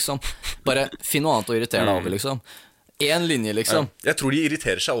smoker nå liksom. Bare finn noe annet å irritere deg over liksom. En linje liksom. Jeg tror de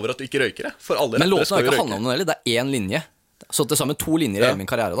irriterer seg over at du ikke røyker det, for alle men låten har ikke handlet om noe heller, det er en linje. Så til sammen 2 linjer i hele min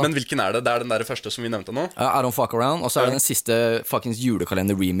karriere da. Men hvilken er det? Det er den der første som vi nevnte nå. I don't fuck around. Og så er det den siste fuckings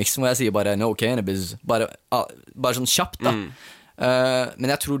julekalender-remix, hvor jeg sier bare no cannabis, bare sånn kjapt da.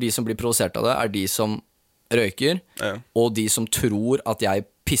 Men jeg tror de som blir provosert av det er de som røyker, og de som tror at jeg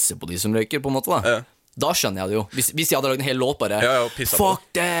pisser på de som røyker, på en måte da. Da skjønner jeg det jo. Hvis jeg hadde laget en hel låt bare fuck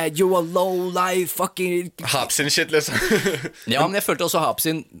that, you're a low life, fucking Hapsin shit liksom. Ja, men jeg følte også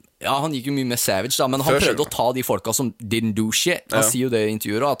Hapsin, han gikk jo mye mer savage da, men han prøvde å ta de folka som didn't do shit. Han sier jo det i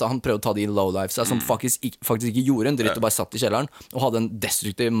intervjuet, at han prøvde å ta de low lives som faktisk ikke gjorde en dritt og bare satt i kjelleren og hadde en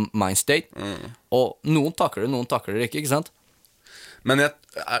destruktiv mind state. Og noen takler det ikke sant? Men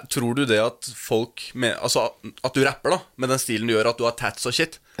tror du det at folk altså at du rapper da med den stilen du gjør, at du har tats og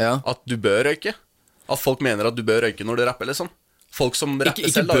shit, at du bør røyke? At folk mener at du bør røyke når du rapper liksom? Folk som rapper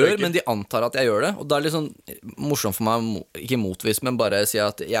ikke selv bør, røyker. men de antar at jeg gjør det. Og det er litt sånn morsomt for meg, ikke motvis, men bare si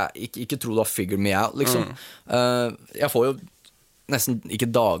at jeg ikke tror du har figured me out liksom. Jeg får jo nesten ikke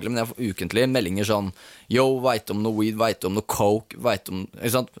daglig, men jeg får ukentlig meldinger sånn, yo, vet om noe weed, vet om noe coke, vet om,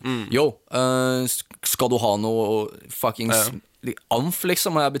 ikke sant? Yo, skal du ha noe fuckings amf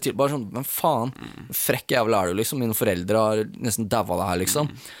liksom? Og jeg betyr bare sånn, men faen, frekk jævla er du liksom. Mine foreldre har nesten davet det her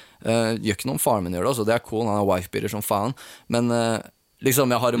liksom. Gjør ikke noen faren min gjør det også, det er cool, han er wife-beater som faen. Men liksom,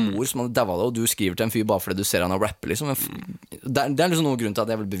 jeg har en mor som har davet det, og du skriver til en fyr bare fordi du ser han har rapper liksom. Det er liksom noen grunn til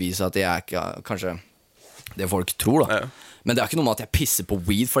at jeg vil bevise at jeg er ikke kanskje det folk tror da. Men det er ikke noe med at jeg pisser på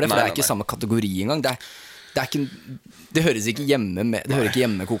weed for det, for det er ikke samme kategori engang. Det høres ikke hjemme med, det hører ikke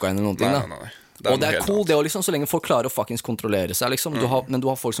hjemme med kokain eller noen ting da. Nei. Og det er cool det også, liksom, så lenge folk klarer å fucking kontrollere seg liksom. Men du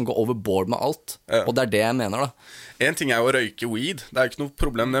har folk som går overboard med alt. Og det er det jeg mener da. En ting er jo å røyke weed, det er ikke noe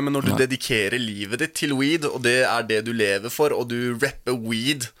problem det. Men når du dedikerer livet ditt til weed, og det er det du lever for, og du rapper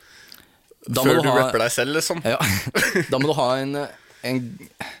weed før du rapper deg selv liksom. Da må du ha en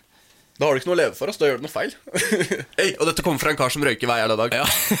da har du ikke noe å leve for oss, da gjør du noe feil. Hey, og dette kommer fra en kar som røyker hver jævla dag.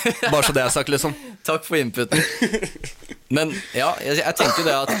 Bare så det er sagt liksom. Takk for inputen. Men ja, jeg tenker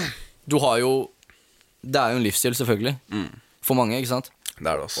det at du har jo, det er jo en livsstil selvfølgelig, for mange, ikke sant? Det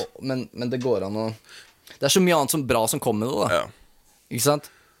er det også. Men det går an å, det er så mye annet som bra som kommer med det da. Ikke sant?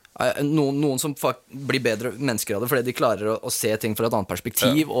 Noen som blir bedre mennesker av det, fordi de klarer å se ting fra et annet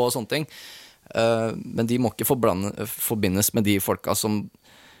perspektiv og sånne ting. Men de må ikke forbindes med de folka som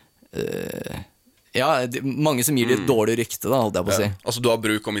mange som gir litt dårlig rykte da, holdt jeg på å si. Altså du har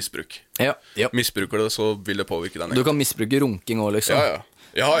bruk og misbruk. Misbruker det, så vil det påvirke deg. Du kan misbruke runking også liksom.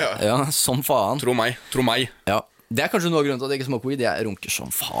 Ja, som faen. Tro meg. Ja, det er kanskje noe av grunnen til at jeg ikke smoker weed. Jeg runker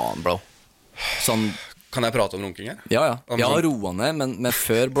som faen, bro. Sånn. Kan jeg prate om runking her? Ja. Jeg har roet ned, men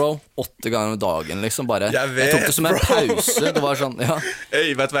før, bro, 8 ganger om dagen liksom bare. Jeg tok det som en pause. Det var sånn,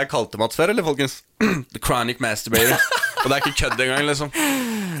 Hey, vet du hva jeg kalte Mats før, eller folkens? The Chronic Masturbator. Og det er ikke kødd engang liksom.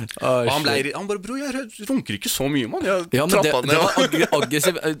 Og han bare, bro, jeg runker ikke så mye, man. Jeg trappet ned. Det var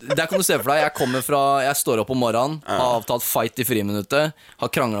aggressiv. Der kan du se for deg, jeg står opp om morgenen, har avtalt fight i friminuttet,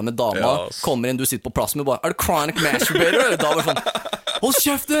 har kranglet med dama, kommer inn, du sitter på plass med bare, er det Chronic Masturbator? Da var det sånn, hold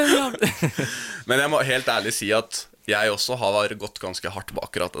kjeften! Men jeg må helt ærlig si at Jeg også har gått ganske hardt på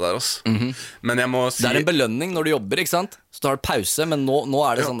akkurat det der, altså. Men jeg må si Det en belønning når du jobber, ikke sant? Så tar du pause, men nå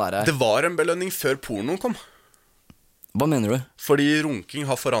det sånn der. Det var en belønning før pornoen kom. Hva mener du? Fordi runking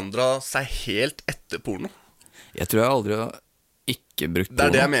har forandret seg helt etter porno. Jeg tror jeg aldri har ikke brukt porno.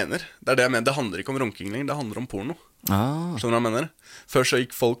 Det det jeg mener. Det handler ikke om runking lenger, det handler om porno. Skjønner du hva jeg mener? Før så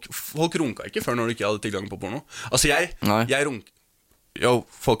gikk folk runka ikke før når du ikke hadde tilgang på porno. Altså jeg Yo,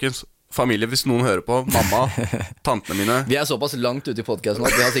 folkens, familie, hvis noen hører på, mamma, tantene mine. Vi såpass langt ute i podcasten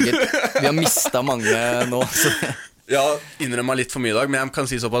at vi har mistet mange nå, så. Jeg innrømmer litt for mye i dag, men jeg kan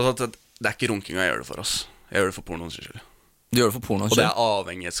si såpass at det ikke runking jeg gjør det for oss. Jeg gjør det for pornoens skyld. Du gjør det for pornoens skyld? Og det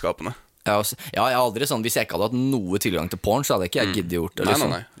avhengighetsskapende. Jeg har aldri sånn, hvis jeg ikke hadde hatt noe tilgang til porn, så hadde jeg ikke giddet gjort det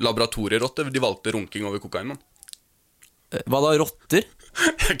liksom. Nei. Laboratorierotter, de valgte runking over kokain, man. Hva da, rotter?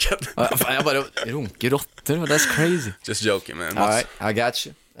 Jeg bare runker rotter, that's crazy. Just joking, man. Alright, I got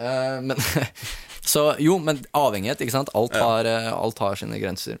you. Men, så jo, men avhengighet, ikke sant? Alt har sine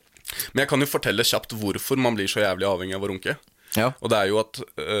grenser. Men jeg kan jo fortelle kjapt hvorfor man blir så jævlig avhengig av å runke. Og det jo at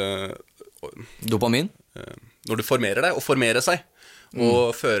dopamin? Når du formerer deg, og formerer seg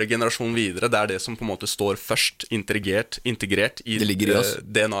og fører generasjonen videre, det det som på en måte står først integrert i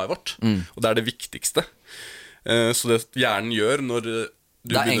DNA-et vårt. Og det det viktigste. Så det hjernen gjør når du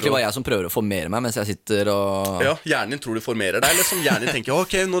det egentlig bare jeg som prøver å formere meg mens jeg sitter og Ja, hjernen din tror du formerer deg liksom. Hjernen din tenker,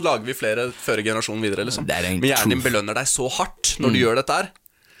 ok, nå lager vi flere, fører generasjonen videre liksom. Men hjernen din belønner deg så hardt når du gjør dette her.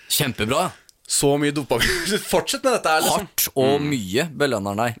 Kjempebra. Så mye dopamin. Fortsett med dette her liksom. Hardt og mye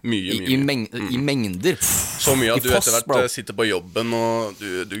belønner deg. I mengder. Så mye at du etter hvert sitter på jobben og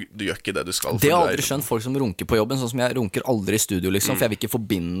du gjør ikke det du skal. Det har aldri skjønt folk som runker på jobben. Sånn som jeg runker aldri i studio liksom. For jeg vil ikke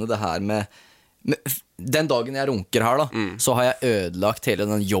forbinde det her med den dagen jeg runker her da, så har jeg ødelagt hele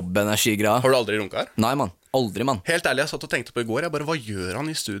den jobbenergigreia. Har du aldri runket her? Nei, mann. Aldri, mann. Helt ærlig, jeg satt og tenkte på i går, hva gjør han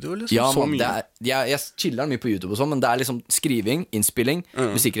i studio liksom? Ja, man, jeg chiller mye på YouTube og sånn, men det liksom skriving, innspilling,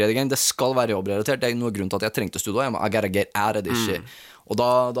 musikkredigering, det skal være jobbrelatert. Det noe grunn til at jeg trengte studio. I gotta get out of this shit. Og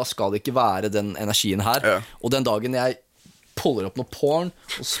da skal det ikke være den energien her. Og den dagen jeg puller opp noe porn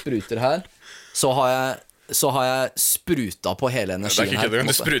og spruter her, så har jeg spruta på hele energien her. Det ikke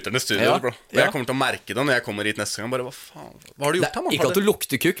du spruter den i studio, bro. Og jeg kommer til å merke det når jeg kommer hit neste gang. Bare, hva faen? Hva har du gjort her, mann? Ikke at du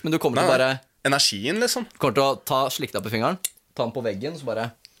lukter kukk, men du kommer til å bare energien, liksom. Kommer til å slikke deg på fingeren, ta den på veggen, så bare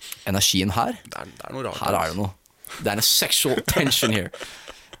energien her. Det noe rart. Her det noe. Det en sexual tension here.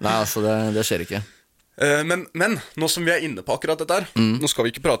 Nei, altså, det skjer ikke. Men nå som vi inne på akkurat dette her, nå skal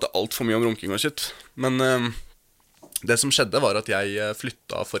vi ikke prate alt for mye om runking og shit, men det som skjedde var at jeg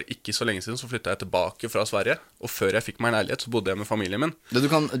flyttet for ikke så lenge siden. Så flyttet jeg tilbake fra Sverige. Og før jeg fikk meg en leilighet, så bodde jeg med familien min.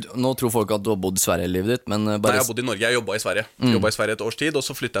 Nå tror folk at du har bodd i Sverige i livet ditt, men bare... Nei, jeg har bodd i Norge, jeg jobbet i Sverige. Jobbet i Sverige et års tid, og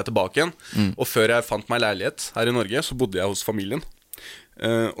så flyttet jeg tilbake igjen. Og før jeg fant meg leilighet her i Norge, så bodde jeg hos familien.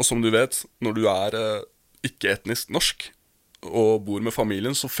 Og som du vet, når du ikke etnisk norsk og bor med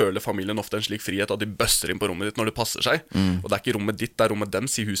familien, så føler familien ofte en slik frihet at de bøster inn på rommet ditt når det passer seg. Og det ikke rommet ditt, det rommet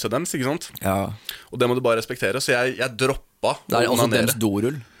dems i huset dems, ikke sant? Ja. Og det må du bare respektere. Så jeg droppa det også dems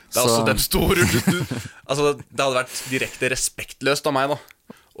dorull. Det også dems dorull. Altså, det hadde vært direkte respektløst av meg da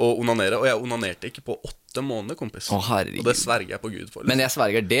å onanere. Og jeg onanerte ikke på 8 måneder, kompis. Og det sverger jeg på Gud for liksom. Men jeg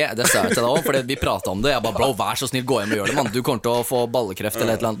sverger det sa jeg til deg også, fordi vi pratet om det. Jeg bare, bro, vær så snill, gå hjem og gjør det, mann. Du kommer til å få ballekreft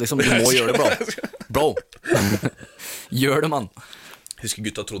eller et eller annet liksom. Du må gjøre det, bro. Gjør det, mann. Husker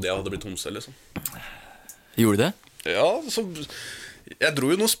gutta trodde jeg hadde blitt homse, liksom. Gjorde du det? Ja, så jeg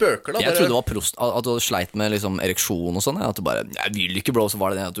dro jo noen spøker da. Jeg trodde det var prost, at du sleit med liksom ereksjon og sånn. At du bare, jeg vil ikke, bro, så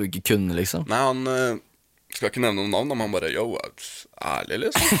var det at du ikke kunne, liksom. Nei, han skal ikke nevne noen navn, men han bare, yo, ærlig,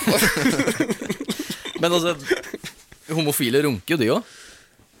 liksom. Men altså, homofile runker jo de også.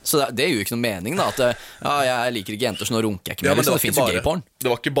 Så det gjør jo ikke noe mening da. At jeg liker ikke jenter, så nå runker jeg ikke mer, liksom. Det finnes jo gay-porn.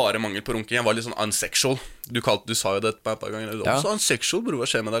 Det var ikke bare mangel på runking. Jeg var litt sånn unsexual. Du sa jo det et par ganger. Du så unsexual, bro, hva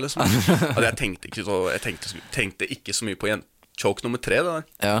skjer med deg, liksom? Jeg tenkte ikke så mye på jenter. Choke nummer 3 da.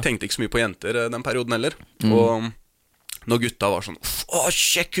 Jeg tenkte ikke så mye på jenter den perioden heller. Og når gutta var sånn,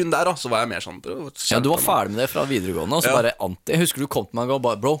 sjekk hun der da, så var jeg mer sånn, ja, du var ferdig med det fra videregående. Og så bare, jeg husker du kom til meg og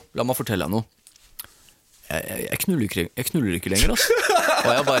bare, bro, la meg fortelle deg noe. Jeg knuller ikke lenger, altså.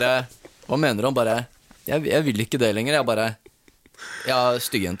 Og jeg bare, hva mener du? Han bare, jeg vil ikke det lenger. Jeg bare, ja,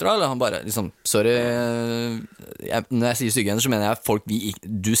 stygge jenter da. Eller han bare, liksom, sorry. Når jeg sier stygge jenter, så mener jeg folk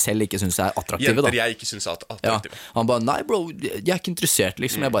du selv ikke synes er attraktive da. Jenter jeg ikke synes er attraktive. Ja. Han bare, nei bro, jeg ikke interessert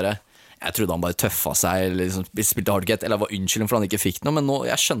liksom. Jeg trodde han bare tøffa seg, liksom, spilte hardget, eller var unnskyldning for han ikke fikk noe. Men nå,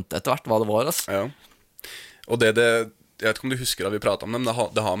 jeg skjønte etter hvert hva det var, altså. Ja. Og det jeg vet ikke om du husker da vi pratet om det,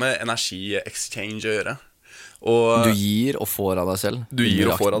 men det har med energi-exchange å gjøre. Og du gir og får av deg selv. Du gir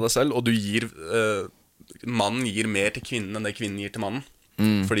og får av deg selv. Og du gir mannen gir mer til kvinnen enn det kvinnen gir til mannen.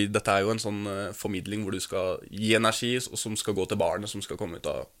 Fordi dette er jo en sånn formidling hvor du skal gi energi, og som skal gå til barnet, som skal komme ut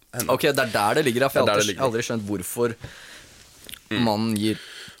av henne. Ok, det er der det ligger, for Det er der jeg det har aldri skjønt hvorfor man gir.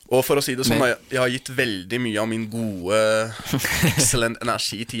 Og for å si det sånn, jeg har gitt veldig mye av min gode excellent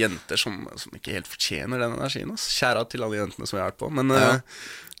energi til jenter som ikke helt fortjener den energien. Kjære til alle jentene som jeg har vært på. Men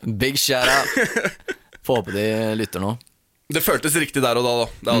Big shout out. Får håpe de lytter nå. det føltes riktig der og da.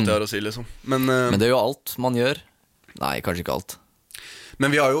 Det er alt jeg har å si, liksom. Men det er jo alt man gjør. Nei, kanskje ikke alt.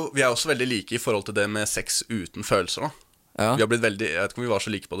 vi er også veldig like i forhold til det med sex uten følelser da. Ja. Vi har blitt veldig, jeg vet ikke om vi var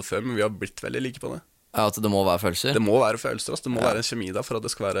så like på det før, men vi har blitt veldig like på det. Ja, at det må være følelser. Det må være følelser, det må være en kjemi da, for at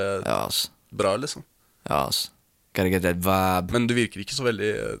det skal være bra, liksom. Ja, ass. Gotta get that vibe. Men du virker ikke så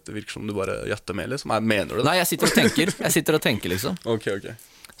veldig, det virker som du bare jatter med, liksom. Mener du det? Nei, jeg sitter og tenker liksom. Ok.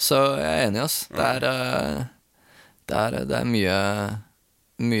 Så jeg er enig, ass. Det er mye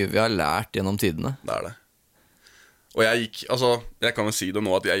vi har lært gjennom tidene. Det er det. Og jeg kan jo si det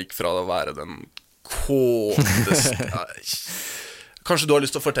nå, at jeg gikk fra å være den kåteste Kanskje du har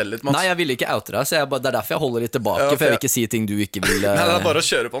lyst til å fortelle litt, Mats? Nei, jeg ville ikke oute deg, så det er derfor jeg holder litt tilbake. For jeg vil ikke si ting du ikke vil Nei, det er bare å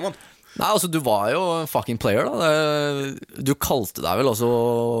kjøre på, mann. Nei, altså, du var jo en fucking player da. Du kalte deg vel også.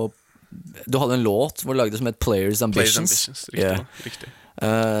 Du hadde en låt hvor du lagde som het Players Ambitions. Riktig.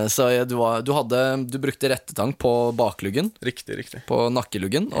 Så du brukte rettetang på bakluggen. Riktig. På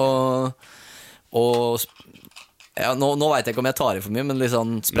nakkeluggen. Og ja, nå vet jeg ikke om jeg tar i for mye, men litt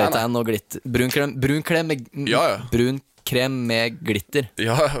sånn spraytan og glitter. Brun krem med glitter.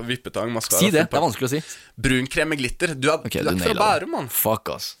 Ja, vippetang, maskara. Si det, det er vanskelig å si. Brun krem med glitter. Du er fra Bærum, mann.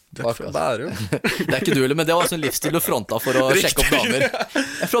 Fuck, ass. Du er fra Bærum. Det er ikke du heller, men det var sånn livsstil du fronta for å sjekke opp damer.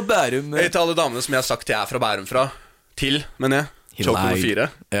 Jeg er fra Bærum. Til alle damene som jeg har sagt jeg er fra Bærum fra. Men Choke nummer 4.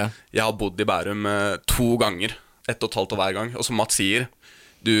 Ja. Jeg har bodd i Bærum 2 ganger. 1,5 år hver gang. Og som Mats sier,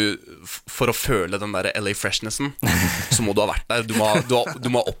 for å føle den der LA freshnessen, så må du ha vært der. Du må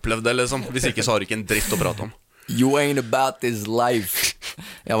ha opplevd det, liksom. Hvis ikke så har du ikke en dritt å prate om. You ain't about this life.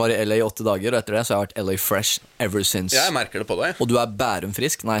 Jeg var i LA i 8 dager, og etter det så har jeg vært LA fresh ever since. Jeg merker det på deg. Og du er Bærum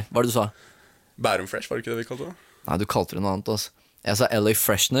frisk? Nei, hva var det du sa? Bærum fresh, var det ikke det vi kalte det? Nei, du kalte det noe annet, altså. Jeg sa LA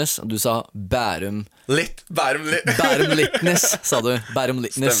freshness, og du sa Bærum Bærum litness, sa du. Bærum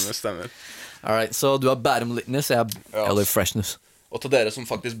litness. Stemmer. Alright, så du er Bærum litness, jeg er LA freshness. Og til dere som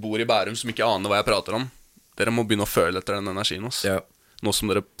faktisk bor i Bærum, som ikke aner hva jeg prater om, dere må begynne å føle etter den energien også. Ja. Nå som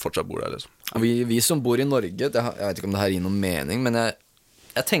dere fortsatt bor der, liksom. Vi som bor i Norge, jeg vet ikke om det her gir noen mening, men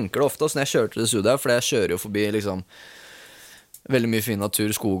jeg tenker det ofte også når jeg kjører til det studiet, for jeg kjører jo forbi liksom veldig mye fin natur,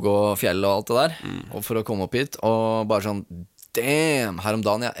 skog og fjell og alt det der, og for å komme opp hit, og bare sånn, damn, her om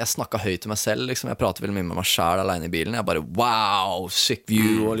dagen, jeg snakket høyt til meg selv, liksom, jeg prater veldig mye med meg selv alene i bilen, jeg bare, wow, sick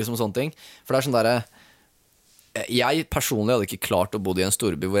view, og liksom sånne ting, for det er sånn der, jeg personlig hadde ikke klart å bo i en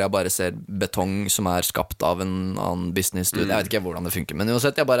storby hvor jeg bare ser betong som er skapt av en annen business dude. Jeg vet ikke hvordan det funker, men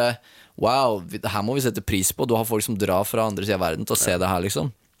uansett, jeg bare wow, det her må vi sette pris på. Du har folk som drar fra andre siden av verden til å se det her, liksom.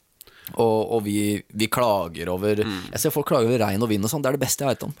 Og vi klager over jeg ser folk klager over regn og vind og sånn. Det er det beste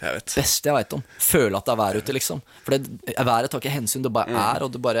jeg vet om. Beste jeg vet om. Føle at det er vær ute, liksom. For været tar ikke hensyn, det bare er.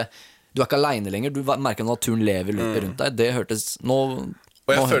 Og du er ikke alene lenger. Du merker at naturen lever rundt deg. Det hørtes og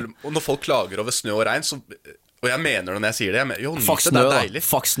når folk klager over snø og regn, så og jeg mener det når jeg sier det. Fuck snø, da.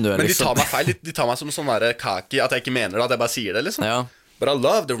 Fuck snø, men de tar meg feil. De tar meg som sånn der kaki. At jeg ikke mener det, at jeg bare sier det, liksom. Ja. But I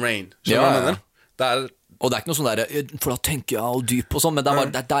love the rain. Skjønner du hva jeg mener? Og det er ikke noe sånn der for da tenker jeg all dyp og sånn, men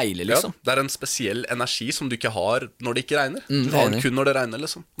det er deilig, liksom. Ja, det er en spesiell energi som du ikke har når det ikke regner. Du har den kun når det regner,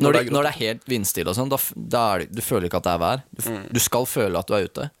 liksom. Når det er helt vindstille og sånn, du føler ikke at det er vær. Du skal føle at du er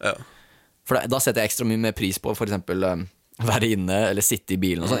ute. Ja. For da setter jeg ekstra mye mer pris på, for eksempel være inne eller sitte i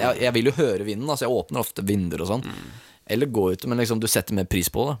bilen og sånn. Jeg vil jo høre vinden, altså jeg åpner ofte vinduer og sånn. Eller gå ute, men liksom du setter mer pris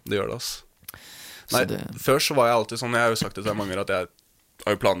på det. Det gjør det, ass. Nei, før så var jeg alltid sånn, jeg har jo sagt det til mange at jeg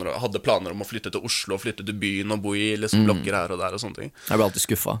hadde planer om å flytte til Oslo og flytte til byen og bo i liksom blokker her og der og sånne ting. Jeg ble alltid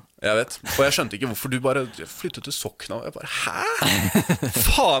skuffet. Jeg vet, og jeg skjønte ikke hvorfor du bare flyttet til Sokna. Og jeg bare, hæ?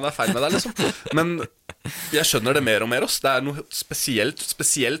 Faen er feil med deg, liksom. Men jeg skjønner det mer og mer, ass. Det er noe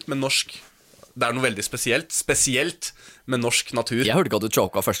spesielt med norsk. Det er noe veldig spesielt med norsk natur. Jeg hørte ikke at du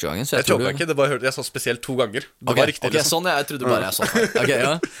choka første gangen, så jeg choka ikke, jeg sa spesielt 2 ganger. Det var riktig, liksom. Sånn, jeg trodde bare jeg sa det. Okay,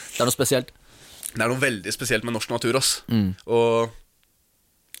 ja. Det er noe spesielt. Det er noe veldig spesielt med norsk natur, ass. Og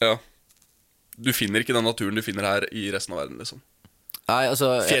ja, du finner ikke den naturen du finner her i resten av verden, liksom. Nei,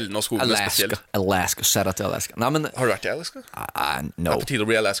 altså fjellene og skogene er spesielt. Alaska, skjæra til Alaska. Nei, men, har du vært i Alaska? No. Det er på tide å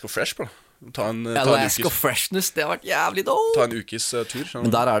bli Alaska fresh, bro. Alaska freshness, det har vært jævlig dope. Ta en ukes tur.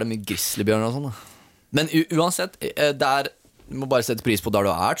 Men der er det mye grizzlybjørn og sånn da. Men uansett, du må bare sette pris på der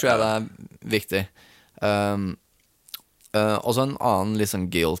du er, tror jeg det er viktig. Også en annen liksom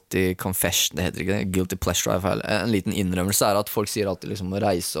guilty confession, det heter ikke det, guilty pleasure, en liten innrømmelse at folk sier alltid liksom å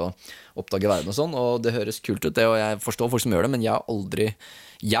reise og oppdage verden og sånn, og det høres kult ut det, og jeg forstår folk som gjør det, men jeg har aldri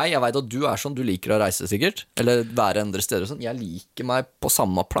jeg vet at du sånn, du liker å reise sikkert, eller være andre steder og sånn. Jeg liker meg på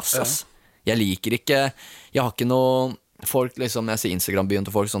samme plass, ass. Jeg liker ikke, jeg har ikke noe folk liksom, jeg ser Instagram-byen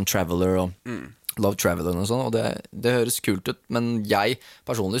til folk sånn Traveler og Love Traveler og sånn, og det høres kult ut, men jeg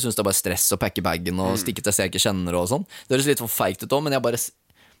personlig synes det er bare stress å pakke baggen og stikke til jeg ikke kjenner og sånn. Det høres litt for feigt ut også, men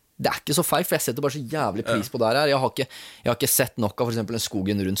det er ikke så feigt, for jeg setter bare så jævlig pris på det her. Jeg har ikke sett nok av for eksempel en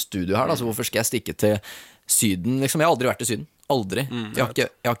skogen rundt studio her, da, så hvorfor skal jeg stikke til Syden, liksom? Jeg har aldri vært i Syden. Aldri. Jeg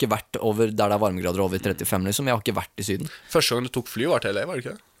har ikke vært over der det er varmegrader over 35, liksom. Jeg har ikke vært i Syden. Første gang du tok fly var til LA, var det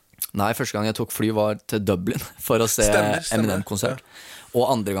ikke det? Nei, første gang jeg tok fly var til Dublin for å se Eminem-konsert. Og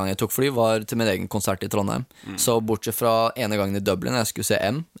andre gang jeg tok fly var til min egen konsert i Trondheim. Så bortsett fra ene gangen i Dublin jeg skulle se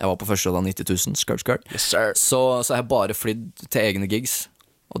M, jeg var på første da 90 000, skurt. Yes, sir. Så har jeg bare flydd til egne gigs.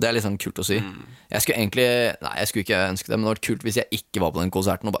 Og det er litt sånn kult å si. Jeg skulle ikke ønske det, men det var kult hvis jeg ikke var på den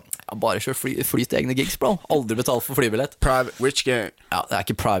konserten og bare kjørt fly til egne gigs, bro. Aldri betalt for flybillett. Private rich gang. Ja, det er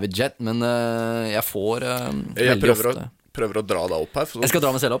ikke private jet, men jeg får veldig ofte prøver å dra deg opp her. Jeg skal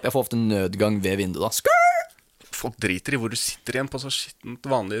dra meg selv opp, jeg får ofte nødgang ved vinduet da. Skurt! Folk driter i hvor du sitter igjen på så skittent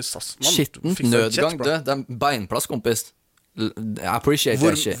vanlig SAS-mann. Skittent nødgang, det er beinplass, kompis. I appreciate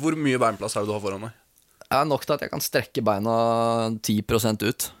that shit. Hvor mye beinplass er det du har foran deg? Det er nok til at jeg kan strekke beina 10%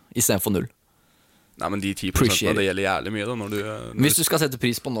 ut i stedet for 0. Nei, men de 10% det gjelder jævlig mye da, når Hvis du skal sette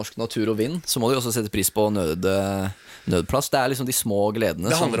pris på norsk natur og vind, så må du også sette pris på nødplass. Det er liksom de små gledene.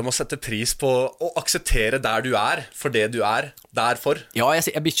 Det handler om å sette pris på å akseptere der du er, for det du er derfor. Ja,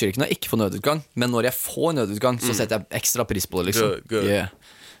 jeg bitcher ikke når jeg ikke får nødutgang, men når jeg får nødutgang, så setter jeg ekstra pris på det, liksom. Good.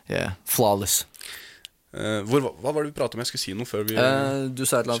 Yeah. Flawless. Hva var det vi pratet om? Jeg skulle si noe før vi Du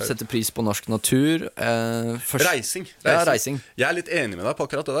sa et eller annet, sette pris på norsk natur. Reising. Ja, reising. Jeg er litt enig med deg på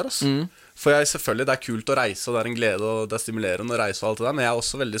akkurat det der, altså. For selvfølgelig, det er kult å reise, og det er en glede, og det er stimulerende å reise og alt det der, men jeg er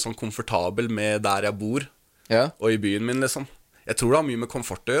også veldig sånn komfortabel med der jeg bor, og i byen min, liksom. Jeg tror det har mye med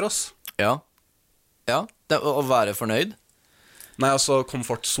komfort å gjøre, ass. Ja, det er å være fornøyd. Nei, altså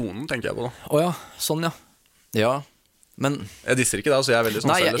komfortzonen tenker jeg på da. Åja, sånn ja, men jeg disser ikke det, altså jeg er veldig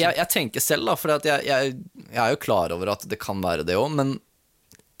sånn selv. Nei, jeg tenker selv da, for jeg er jo klar over at det kan være det også, men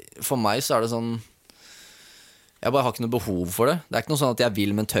for meg så er det sånn, jeg bare har ikke noe behov for det. Det er ikke noe sånn at jeg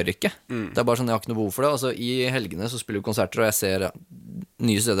vil, men tør ikke. Det er bare sånn, jeg har ikke noe behov for det. Altså, i helgene så spiller vi konserter, og jeg ser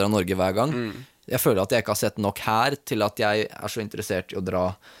nye steder av Norge hver gang. Jeg føler at jeg ikke har sett nok her til at jeg er så interessert i å dra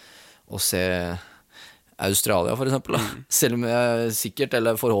og se Australia, for eksempel. Selv om jeg sikkert,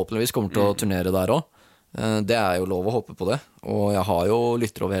 eller forhåpentligvis, kommer til å turnere der også. Det er jo lov å håpe på det. Og jeg har jo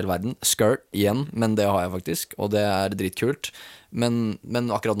lyttere over hele verden. Skirt igjen, men det har jeg faktisk. Og det er dritkult. Men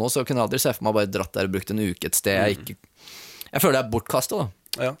akkurat nå så kunne jeg aldri se for meg bare dratt der og brukt en uke et sted jeg føler det er bortkastet da.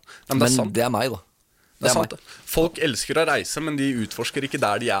 Ja. Men det er meg da. Det er sant. Folk elsker å reise, men de utforsker ikke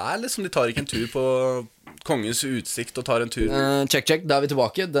der de er, liksom. De tar ikke en tur på Kongens utsikt og tar en tur. Check, da er vi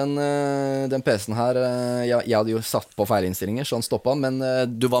tilbake. Den PC-en her, jeg hadde jo satt på feilinnstillinger, så han stoppet, men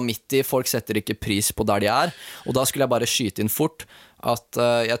du var midt i, folk setter ikke pris på der de er, og da skulle jeg bare skyte inn fort at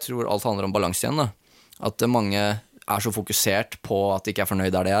jeg tror alt handler om balanse igjen da. At mange er så fokusert på at de ikke er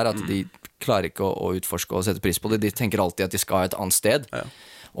fornøyd der de er, at de klarer ikke å utforske og sette pris på det. De tenker alltid at de skal ha et annet sted. Ja.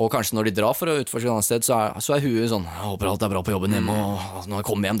 Og kanskje når de drar for å utforske et annet sted, så er huet sånn, jeg håper alt er bra på jobben hjemme, og når jeg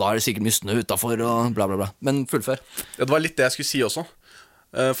kommer hjem, da er det sikkert mye snø utenfor, og bla bla bla. Men fullfør. Ja, det var litt det jeg skulle si også.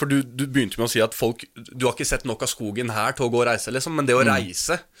 For du begynte med å si at du har ikke sett nok av skogen her til å gå og reise, liksom. Men det å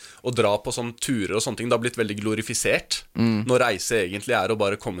reise og dra på sånne turer og sånne ting, det har blitt veldig glorifisert. Når reise egentlig er å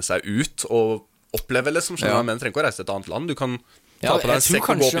bare komme seg ut og oppleve, liksom. Men du trenger ikke å reise til et annet land. Du kan ta på deg en sekk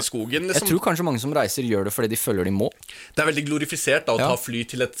og gå opp i skogen, liksom. Jeg tror kanskje mange som reiser gjør det fordi de føler de må. Det er veldig glorifisert da, å ta fly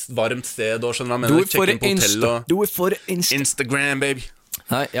til et varmt sted og skjønner du hva jeg mener, check in på hotell og do it for Instagram, baby.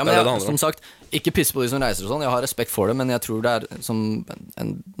 Nei, men som sagt, ikke piss på de som reiser og sånn. Jeg har respekt for det, men jeg tror det er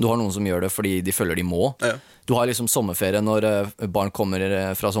du har noen som gjør det fordi de føler de må. Du har liksom sommerferie. Når barn kommer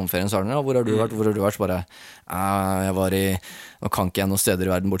fra sommerferien, så er det hvor har du vært? Hvor har du vært? Så bare, jeg var i, nå kan ikke jeg noen steder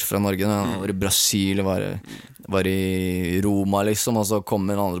i verden bort fra Norge. Jeg var i Brasil, var i Roma liksom. Og så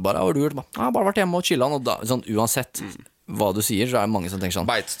kommer en andre bare, hvor har du vært? Jeg har bare vært hjemme og chillet. Og da, sånn, uansett hva du sier, så er det mange som tenker sånn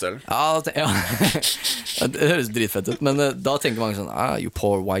Beitstøl. Ja. Det høres dritfett ut. Men da tenker mange sånn, you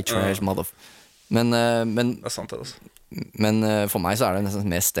poor white trash motherfucker. Men det er sant det også. Men for meg så er det nesten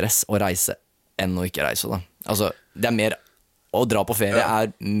mer stress å reise enn å ikke reise da. Altså, det er mer å dra på ferie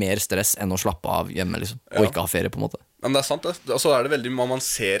er mer stress enn å slappe av hjemme liksom. Og ikke ha ferie på en måte. Men det sant det. Og så det veldig mye man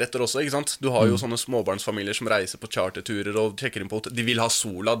ser etter også, ikke sant? Du har jo sånne småbarnsfamilier som reiser på charterturer og sjekker inn på hotell. De vil ha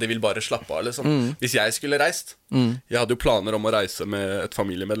sola, de vil bare slappe av liksom. Hvis jeg skulle reist, jeg hadde jo planer om å reise med et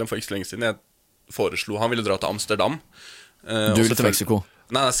familiemedlem for ikke så lenge siden. Jeg foreslo, han ville dra til Amsterdam. Du vil til Mexico?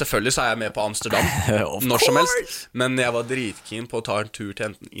 Nei, selvfølgelig så jeg med på Amsterdam når som helst. Men jeg var dritkeen på å ta en tur til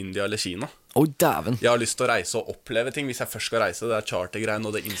enten India eller Kina. Dæven. Jeg har lyst til å reise og oppleve ting. Hvis jeg først skal reise, det chartergreiene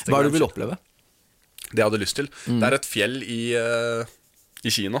og det Instagram. Hva det du vil oppleve? Det jeg hadde lyst til. Det et fjell i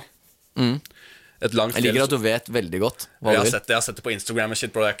Kina. Et langt fjell. Jeg liker at du vet veldig godt hva jeg du vil. Jeg har sett det på Instagram og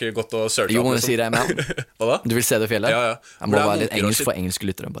shit, bro. Jeg har ikke gått og searchet. You wanna see that mountain? Hva da? Du vil se det fjellet? Ja. Jeg må være litt engelsk for engelske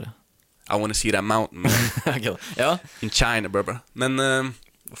lyttere bare. I wanna see that mountain, man. Okay, ja. In China, brother. Men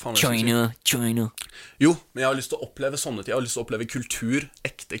hva faen China. Jo, men jeg har lyst til å oppleve sånne ting. Jeg har lyst til å oppleve kultur,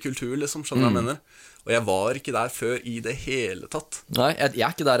 ekte kultur liksom, skjønner du hva jeg mener? Og jeg var ikke der før i det hele tatt. Nei, jeg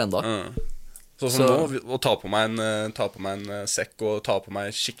ikke der enda. Sånn som nå, å ta på meg en sekk og ta på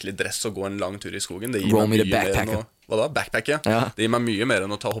meg skikkelig dress og gå en lang tur i skogen, det gir meg mye mer enn å... Hva da? Backpack, ja. Det gir meg mye mer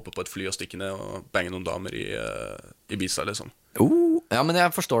enn å hoppe på et fly og stikke ned og bange noen damer i Ibiza, liksom. Ja, men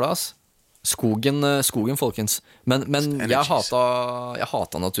jeg forstår det, ass. Skogen, folkens. Men jeg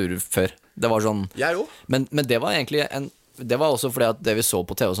hata natur før. Det var sånn. Jeg også. Men det var egentlig det var også fordi at det vi så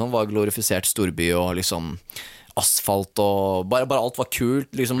på TV og sånn, var glorifisert storby og liksom asfalt og bare alt var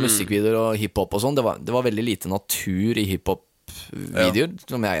kult, liksom musikkvideoer og hiphop og sånn. Det var veldig lite natur i hiphop-videoer.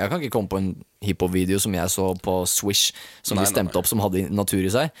 Jeg kan ikke komme på en hiphop-video som jeg så på Swish, som vi stemte opp, som hadde natur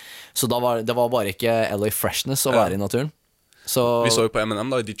i seg. Så det var bare ikke LA Freshness å være i naturen. Så... Vi så jo på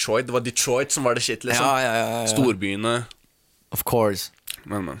M&M da, i Detroit. Det var Detroit som var det shit, liksom. Ja. Storbyene. Of course.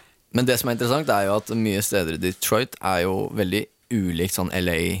 Men det som interessant jo at mye steder i Detroit jo veldig ulikt sånn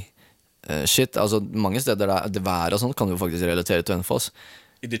LA shit. Altså mange steder det vær og sånt kan du faktisk relatere til Hønefoss.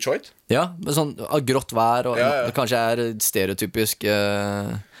 I Detroit? Ja, med sånn grått vær og det kanskje stereotypisk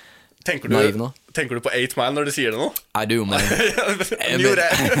naiv nå. Tenker du på 8 Mile når du sier det nå? I do, man.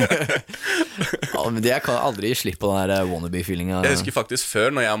 Men jeg kan aldri gi slipp på den der wannabe-feelinga. Jeg husker faktisk før,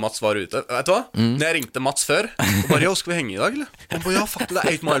 når jeg og Mats var ute. Vet du hva? Når jeg ringte Mats før og bare, ja, skal vi henge i dag, eller? Han bare, ja, fuck det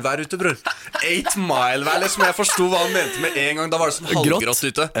 8 Mile vær ute, bror. 8 Mile vær, liksom. Jeg forstod hva han mente med en gang. Da var det sånn halvgrått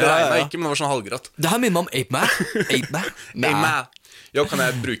ute. Det regnet ikke, men det var sånn halvgrått. Det her minner meg om 8 Mile. 8 Mile. Ja, kan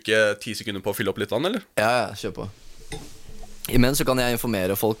jeg bruke 10 sekunder på å fylle opp litt vann, eller? Ja, kjør på. Imens så kan jeg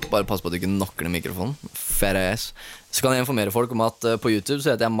informere folk. Bare pass på at du ikke knocker ned mikrofonen. Så kan jeg informere folk om at på YouTube så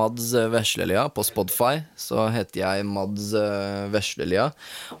heter jeg Mads Veslelia. På Spotify så heter jeg Mads Veslelia.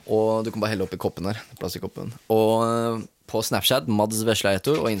 Og du kan bare helle opp i koppen her. Plass i koppen. Og på Snapchat Mads Vesleia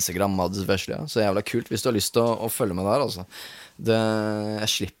og Instagram Mads Vesleia. Så jævla kult hvis du har lyst til å følge med der, altså.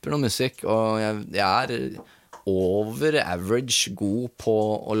 Jeg slipper noe musikk, og jeg over average god på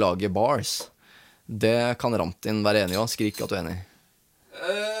å lage bars. Det kan Ramtin være enig i også. Skrik at du enig.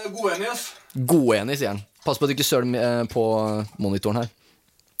 God enig, ass. God enig, sier han. Pass på at du ikke søler på monitoren her.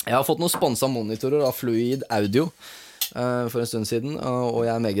 Jeg har fått noen sponset monitorer av Fluid Audio for en stund siden, og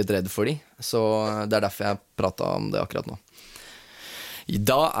jeg meget redd for de. Så det derfor jeg pratet om det akkurat nå.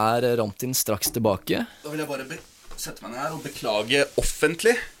 Da Ramtin straks tilbake. Da vil jeg bare sette meg ned her og beklage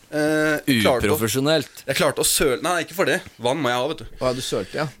offentlig. Uprofesjonelt. Jeg klarte å søle. Nei, ikke for det. Vann må jeg ha, vet du. Du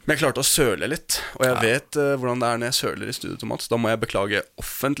sølte, ja. Men jeg klarte å søle litt. Og jeg vet hvordan det når jeg søler i studio til Mats. Da må jeg beklage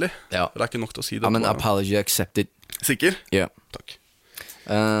offentlig. Ja. Det ikke nok til å si det. Men apology accepted. Sikker? Ja. Takk.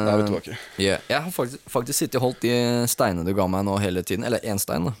 Da vi tilbake. Jeg har faktisk sittet og holdt de steinene du ga meg nå hele tiden. Eller en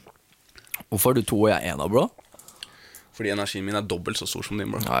stein da. Hvorfor har du 2 og jeg 1 da, bro? Fordi energien min dobbelt så stor som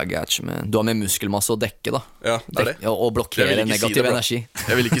din, bro. I got you, man. Du har mer muskelmasse å dekke, da. Ja, det det. Og blokkere negativ energi.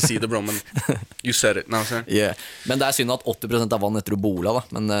 Jeg vil ikke si det, bro, men you said it. No, men det synd at 80% av vann etter Ebola, da.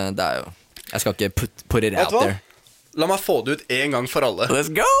 Men det jo jeg skal ikke put it out there. La meg få det ut en gang for alle. Let's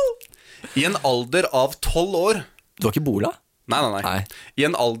go! I en alder av 12 år. Du har ikke Ebola? Nei.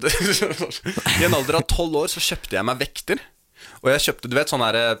 I en alder av 12 år så kjøpte jeg meg vekter. Og jeg kjøpte, du vet,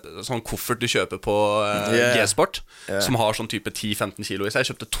 sånn koffert du kjøper på G-Sport, som har sånn type 10-15 kilo i seg. Jeg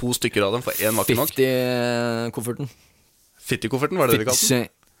kjøpte 2 stykker av dem, for 1 var ikke nok. 50-kofferten. Fitty-kofferten, var det vi kalte den?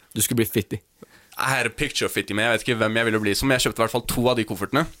 Du skulle bli fitty. I had a picture of fitty, men jeg vet ikke hvem jeg ville bli som. Jeg kjøpte i hvert fall 2 av de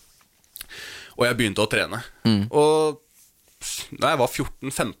koffertene. Og jeg begynte å trene. Og da jeg var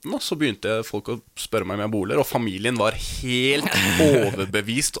 14-15 så begynte folk å spørre meg om jeg boler. Og familien var helt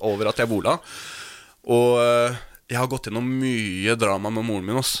overbevist over at jeg bola. Og jeg har gått gjennom mye drama med moren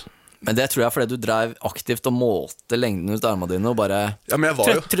min også. Men det tror jeg fordi du drev aktivt og målte lengden ut armene dine og bare Ja, men jeg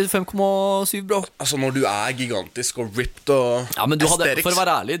var jo 35,7 bro. Altså, når du er gigantisk og ripped og Ja, men du hadde, for å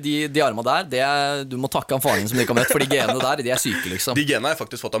være ærlig, de armene der du må takke han faren din som du ikke har møtt. For de genene der, de er syke liksom. De genene har jeg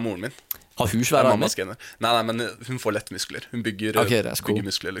faktisk fått av moren min. Har hun svære armer? Mammas gener. Nei, men hun får lett muskler. Hun bygger, Ok, det er cool. bygger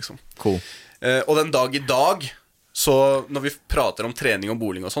muskler liksom. Cool. Og den dag i dag så når vi prater om trening og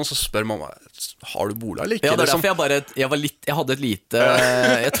boling og sånn, så spør mamma har du bola eller ikke. Ja, det er liksom. derfor jeg hadde et lite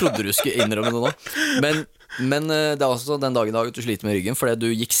Jeg trodde du skulle innrømme det nå. Men det er også den dag i dag at du sliter med ryggen, fordi du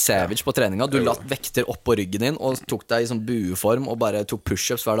gikk savage på treninga. Du latt vekter opp på ryggen din og tok deg i sånn bueform og bare tok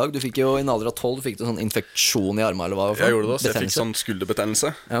pushups hver dag. Du fikk jo i en alder av 12 Du fikk en sånn infeksjon i armene eller hva? Jeg gjorde det også, jeg fikk sånn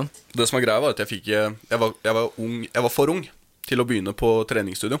skulderbetennelse. Ja. Det som var greia var at jeg var for ung til å begynne på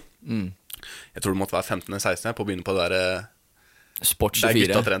treningsstudio. Jeg tror det måtte være 15-16 på å begynne på det der Sport der 24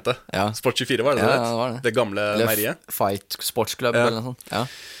 gutta trente. Ja. Sport 24 var det, Ja, vet? det var det. Det gamle meieriet. Fight Sportsklubb eller noe sånt. Ja.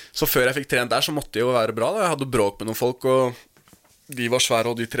 Så før jeg fikk trent der, så måtte det jo være bra da. Jeg hadde bråk med noen folk, og de var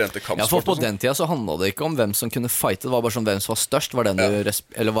svære, og de trente Ja, for kampsport på og sånn. den tida så handlet det ikke om hvem som kunne fighte. Det var bare sånn hvem som var størst. Var den du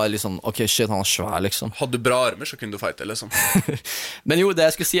eller var liksom, ok shit, han er svær liksom. Hadde du bra armer, så kunne du fighte, liksom. Men jo, det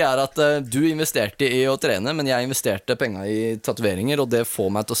jeg skulle si er at du investerte i å trene, men jeg investerte penger i tatoveringer, og det får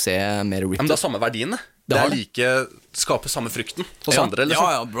meg til å se mer ripped. Men det er samme verdien, det. Det har er det. like skape samme frykten hos andre, liksom.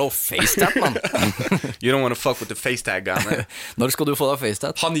 Ja, bro, FaceTap, man. You don't wanna fuck with the face tag guy, man. Når skal du få deg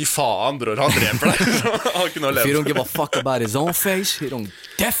FaceTap? Han gir faen, bror. Han dreper deg. Han har ikke noe å If you leve don't give a fuck about his own face, he don't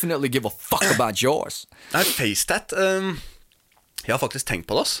definitely give a fuck about yours. Nei, facetat jeg har faktisk tenkt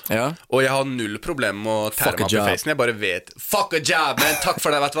på det, ass. Ja. Og jeg har null problem med å tære Fuck a meg opp i job. facen. Jeg bare vet Fuck a job, man, takk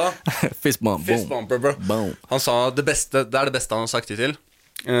for det, vet du hva. Fist bump, Fist boom. bumper, bro. Boom. Han sa det beste, det er det beste han har sagt til.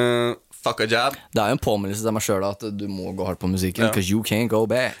 Fuck a job. Det er jo en påminnelse til meg selv at du må gå hardt på musikken, because you can't go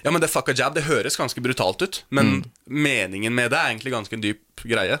back. Ja, men det fuck a jab, det høres ganske brutalt ut. Men meningen med det er egentlig ganske en dyp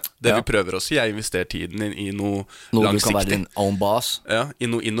greie. Det Ja. vi prøver å si, er investere tiden i noe Noe du kan være langsiktig. din own boss. Ja, i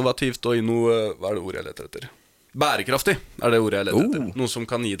noe innovativt og i noe hva er det ordet jeg leter etter? Bærekraftig er det ordet jeg leter etter. Noe som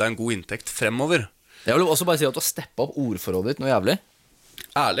kan gi deg en god inntekt fremover. Jeg vil også bare si at du har steppet opp ordforrådet ditt noe jævlig.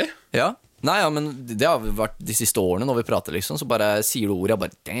 Ærlig. Ja. Nei, ja, men det har vært de siste årene når vi prater liksom, så bare sier du ordet, jeg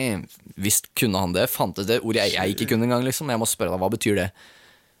bare, damn, visst kunne han det, fantes det ordet jeg ikke kunne engang liksom, jeg må spørre deg, hva betyr det?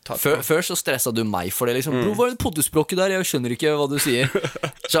 Før så stresset du meg for det liksom, bro, hva er det poddespråket der, jeg skjønner ikke hva du sier.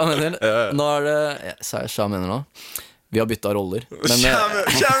 Så jeg mener, nå er det, sa jeg mener nå, vi har byttet roller. Men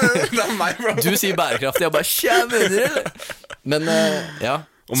Kjære, det er meg, bro. du sier bærekraftig, jeg bare, kjære, men ja.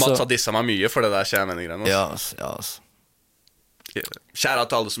 Og Mats har disset meg mye for det der kjære mener-greiene. Ja, ja, Kjære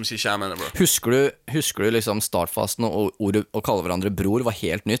til alle som sier kjære mener, bro. Husker du liksom startfasen og ordet å kalle hverandre bror var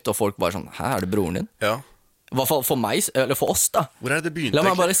helt nytt, og folk var sånn, hæ, er det broren din? Ja. I hvert fall for meg, eller for oss da. Hvor er det begynte? La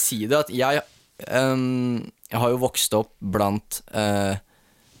meg bare si det at jeg har jo vokst opp blant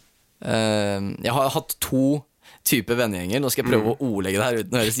jeg har hatt to typer vennegjenger. Nå skal jeg prøve å ordlegge det her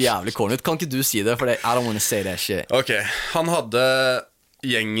uten å høres jævlig corny ut. Kan ikke du si det, for I don't wanna say that shit. Ok, han hadde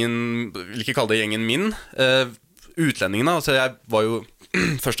gjengen, vil ikke kalle det gjengen min, utlendingene. Altså jeg var jo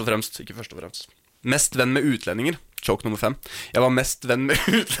først og fremst, ikke først og fremst, mest venn med utlendinger. Choke nummer 5. Jeg var mest venn med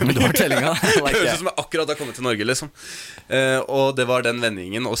utlendinger. Du har tellinga. Det høres ut som jeg akkurat har kommet til Norge, liksom. Og det var den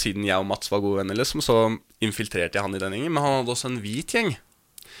vennegjengen, og siden jeg og Mats var gode venner, liksom, så infiltrerte jeg han i den gjengen. Men han hadde også en hvit gjeng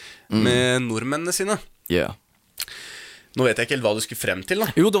med nordmennene sine. Yeah. Nå vet jeg ikke helt hva du skulle frem til, da.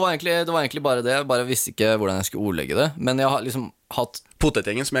 Jo, det var egentlig bare det. Jeg bare visste ikke hvordan jeg skulle ordlegge det. Men jeg har liksom hatt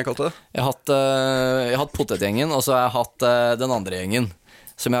Potetgjengen, som jeg kalte det. Jeg har hatt potetgjengen, og så har jeg hatt den andre gjengen,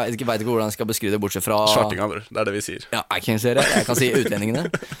 som jeg ikke vet ikke hvordan jeg skal beskrive det, bortsett fra Svartinga, bror. Det er det vi sier. Ja, jeg kan si utlendingene.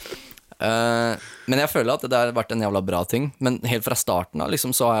 Men jeg føler at det har vært en jævla bra ting. Men helt fra starten av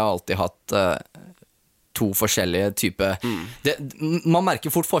liksom, så har jeg alltid hatt to forskjellige typer Man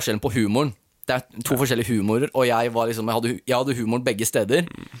merker fort forskjellen på humoren. Det er to forskjellige humorer, og jeg hadde humor begge steder.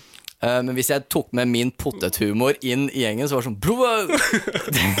 Men hvis jeg tok med min potethumor inn i gjengen, så var det sånn bro,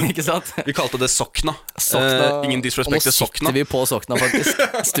 ikke sant? Vi kalte det Sokna. Ingen disrespekt til Og Sokna. nå sitter vi på Sokna, faktisk.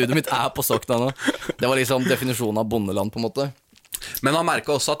 Studiet mitt er på Sokna nå. Det var liksom definisjonen av bondeland, på en måte. Men han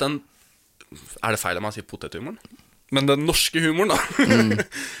merket også at den er det feil om man sier potethumoren? Men den norske humoren da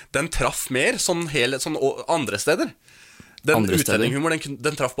den traff mer sånn andre steder. Den utlendinghumoren,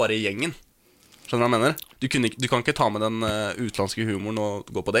 den traff bare i gjengen. Skjønner du hva jeg mener? Du kan ikke ta med den utenlandske humoren og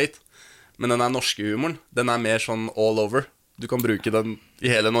gå på date. Men den norske humoren, den er mer sånn all over. Du kan bruke den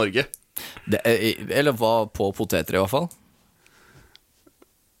i hele Norge. Eller hva på poteter i hvert fall.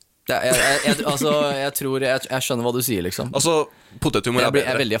 Jeg tror jeg skjønner hva du sier, liksom. Altså, potethumor er bedre.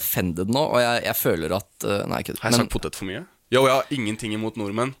 Jeg er veldig offended nå, og jeg føler at nei, ikke. Har jeg sagt potet for mye? Jo, jeg har ingenting imot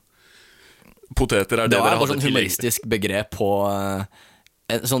nordmenn. Poteter er det var dere bare hadde sånn humoristisk begrep på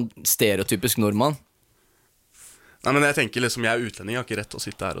en sånn stereotypisk nordmann. Nei, men jeg tenker liksom, jeg er utlending, jeg har ikke rett til å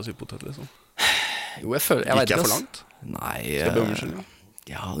sitte her og si potet, liksom. Jo, jeg føler, jeg vet Ikke ikke, for ass. langt? Nei, Skal jeg be om unnskyldning?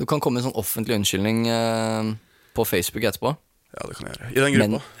 ja, du kan komme med en sånn offentlig unnskyldning på Facebook etterpå. Ja, det kan jeg gjøre. I den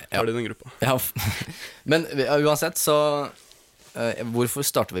gruppa. Ja. Har du den gruppa? Ja, men uansett så hvorfor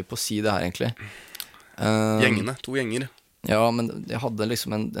starter vi på å si det her egentlig? Gjengene, 2 gjenger. Ja, men jeg hadde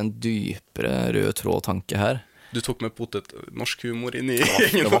liksom en dypere rød tråd-tanke her. Du tok med potet norsk humor inn i Det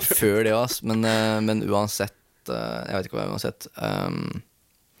gjengen. var før det, ass. Men uansett jeg vet ikke hva uansett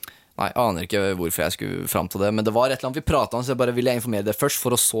nei, jeg aner ikke hvorfor jeg skulle frem til det. Men det var et eller annet vi pratet om, så jeg bare ville informere det først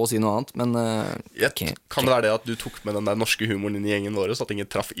for å så si noe annet. Men Kan det være det at du tok med den der norske humoren inn i gjengen vår, så at ingen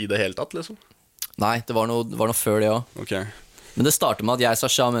traff i det hele tatt, liksom? nei, det var noe før det også. Ok. Men det startet med at jeg sa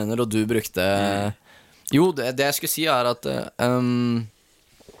Sja mener, og du brukte Jo, det jeg skulle si er at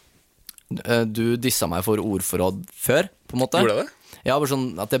du dissa meg for ordforråd før, på en måte. Gjorde jeg det? Ja, bare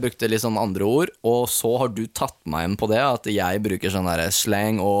sånn at jeg brukte litt sånn andre ord. Og så har du tatt meg inn på det, at jeg bruker sånn der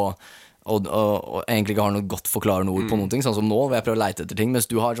slang og egentlig ikke har noe godt forklarende ord på noen ting. Sånn som nå, hvor jeg prøver å leite etter ting. Mens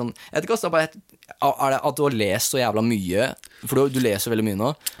du har sånn, jeg vet ikke, er det at du har lest så jævla mye? For du leser veldig mye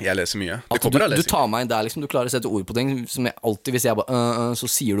nå. Jeg leser mye. Det At kommer av du lesing. tar meg inn der, liksom. Du klarer å sette ord på ting som jeg alltid, hvis jeg bare så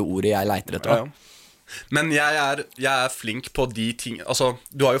sier du ordet jeg leiter etter. Ja, ja. Men jeg er flink på de ting. Altså,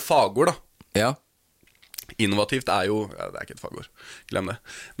 du har jo fagord, da. Ja. Innovativt er jo ja, det er ikke et fagord. Glem det.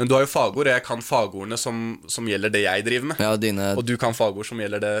 Men du har jo fagord. Jeg kan fagordene som gjelder det jeg driver med. Ja, dine Og du kan fagord som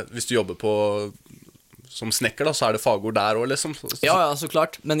gjelder det. Hvis du jobber på som snekker, da, så er det fagord der òg, liksom. Ja, så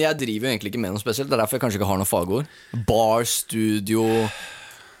klart. Men jeg driver jo egentlig ikke med noe spesielt. Det er derfor jeg kanskje ikke har noe fagord. Bar, studio,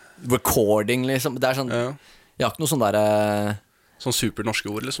 recording, liksom. Det er sånn Ja. Jeg har ikke noe sånn der Sånn supernorske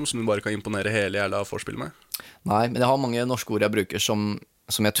ord, liksom, som du bare kan imponere hele jævla vorspiel med. Nei, men jeg har mange norske ord jeg bruker som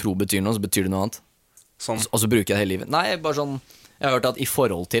jeg tror betyr noe, så betyr det noe annet. Sånn. Og så bruker jeg det hele livet. Nei, bare sånn jeg har hørt at i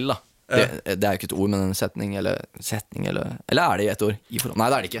forhold til, da. Det er jo ikke et ord, men en setning eller er det et ord? I forhold? Nei,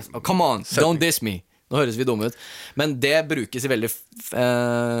 det er det ikke. Oh, come on, Setning. don't diss me. Nå høres vi dumme ut. Men det brukes i veldig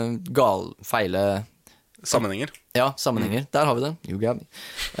feile Sammenhenger. ja, sammenhenger. Der har vi det. You got me.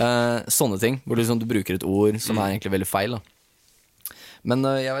 Sånne ting, hvor liksom du bruker et ord som er egentlig veldig feil, da. Men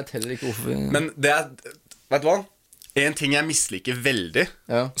jeg vet heller ikke hvorfor vi Men det er vet du hva? En ting jeg misliker veldig.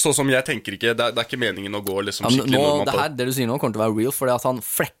 Ja. Sånn som jeg tenker ikke det er ikke meningen å gå liksom Ja, men skikkelig nå, nordmann på det du sier nå kommer til å være real, fordi at han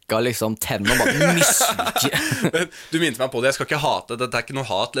flekka liksom tennene og bare misliker. Du minte meg på det. Jeg skal ikke hate. Dette er ikke noe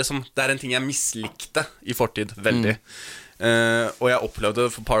hat, liksom. Det er en ting jeg mislikte i fortid veldig. Og jeg opplevde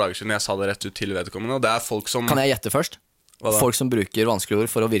det for et par dager siden. Jeg sa det rett ut til vedkommende. Og det er folk som Kan jeg gjette først? Hva da? Folk som bruker vanskelige ord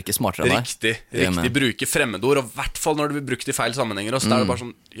for å virke smartere enn deg. Riktig bruker fremmedord. Og i hvert fall når det blir brukt i feil sammenhenger. Og så er det bare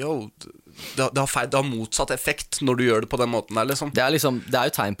sånn Yo, det har motsatt effekt når du gjør det på den måten der, liksom. Det er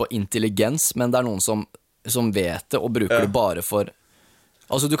jo tegn på intelligens, men det er noen som vet det og bruker det bare for.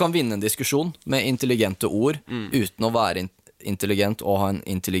 Altså, du kan vinne en diskusjon med intelligente ord uten å være intelligent og ha en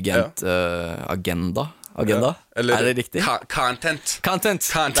intelligent agenda. Ja. Eller Er det riktig? Content. Content.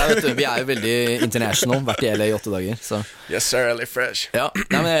 Der, vet du, vi er jo veldig international. Vært i LA i 8 dager, så. Yes sir, LA Fresh. Ja,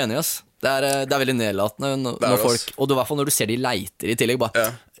 nei, men jeg er enig, ass. Det er veldig nedlatende når det, folk, og i hvert fall når du ser de leiter i tillegg bare,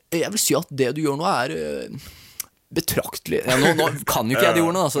 jeg vil si at det du gjør nå er betraktelig ja, nå kan jo ikke jeg de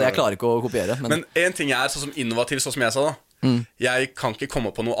ordene da, så jeg klarer ikke å kopiere. Men en ting er sånn som innovativ, sånn som jeg sa da. Jeg kan ikke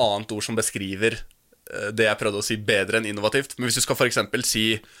komme på noe annet ord som beskriver det jeg prøvde å si bedre enn innovativt. Men hvis du skal for eksempel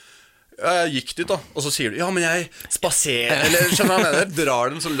si jeg gikk dit da, og så sier du ja, men jeg spaserer, eller skjønner du hva jeg mener? Drar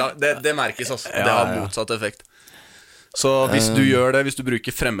den så langt, det merkes altså. Det har motsatt effekt. Så hvis du gjør det, hvis du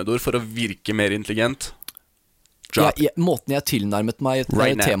bruker fremmedord for å virke mer intelligent, måten jeg tilnærmet meg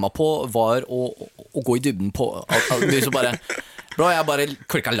et tema på var å gå i dybden på så bare, bro, jeg bare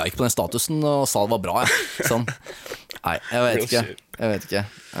klikket like på den statusen og sa det var bra sånn. Nei, jeg vet ikke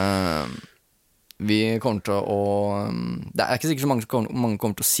vi kommer til å det er ikke sikkert så mange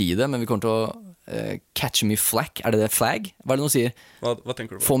kommer til å si det, men vi kommer til å catch me flack, er det flag? Hva er det noen sier? Hva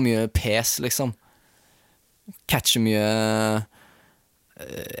tenker du på? Få mye pes liksom, catche mye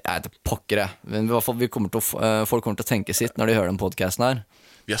jeg vet ikke, pokker jeg. Men i hvert fall folk kommer til å tenke sitt når de hører den podcasten her.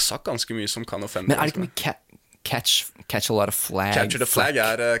 Vi har sagt ganske mye som kan offende. Men er det ikke mye catch a lot of flag? Capture the flag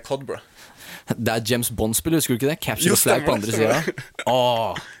er COD, bro. Det er James Bond-spill, husker du ikke det? Capture the flag på andre siden.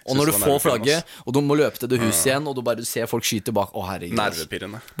 Og når du får flagget, og du må løpe til det huset igjen, og du ser folk skyte bak. Herregud.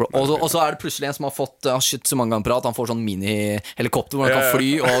 Nervepirrende. Og så er det plutselig en som har fått shit så mange ganger på rad. Han får sånn mini-helikopter hvor han kan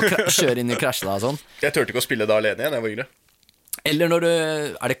fly og kjøre inn i krasjene og sånn. Jeg turte ikke å spille da alene igjen, jeg var yngre. Eller når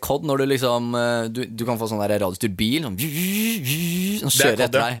er det COD når du liksom du kan få sånn der radiostyrt bil sånn kjører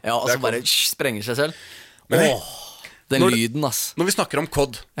etter deg og så bare sprenger seg selv. Den lyden, ass. Når vi snakker om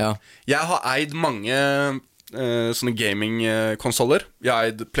COD, jeg har eid mange sånne gaming-konsoler. Jeg har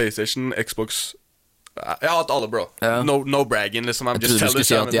eid PlayStation, Xbox. Jeg har hatt alle, bro. No bragging, liksom. Jeg trodde du skulle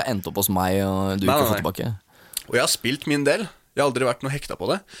si at de har endt opp hos meg, og du ikke har fått tilbake. Og jeg har spilt min del. Jeg har aldri vært noe hekta på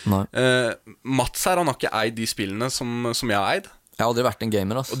det. Mats her, han har ikke eid de spillene som jeg har eid. Jeg har aldri vært en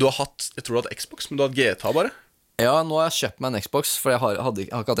gamer, altså. Og du har hatt, jeg tror du har hatt Xbox, men du har hatt GTA bare. Ja, nå har jeg kjøpt meg en Xbox, for jeg har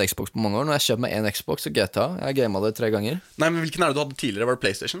ikke hatt Xbox på mange år. Nå har jeg kjøpt meg en Xbox og GTA. Jeg har gamet det 3 ganger. Nei, men hvilken er det du hadde tidligere? Var det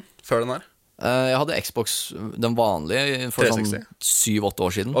PlayStation? Før den her? Jeg hadde Xbox, den vanlige, for 360. sånn 7-8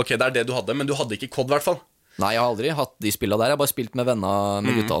 år siden. Ok, det er det du hadde, men du hadde ikke COD i hvert fall. Nei, jeg har aldri hatt de spillene der. Jeg har bare spilt med venner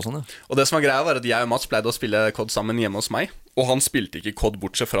med gutta og sånn. Ja. Og det som var greia var at jeg og Mats pleide å spille COD sammen hjemme hos meg. Og han spilte ikke COD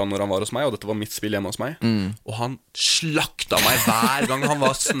bortsett fra når han var hos meg, og dette var mitt spill hjemme hos meg. Og han slakta meg hver gang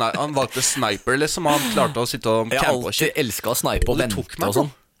han valgte sniper, liksom. Og han klarte å sitte og Jeg har campe og alltid elsket å snipe og det vente tok meg og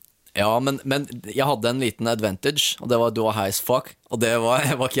sånn. Ja, men jeg hadde en liten advantage, og det var du var high as fuck. Og det var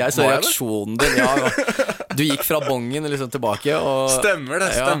ikke jeg, så Var jeg det? reaksjonen din du gikk fra bongen liksom tilbake og, Stemmer det.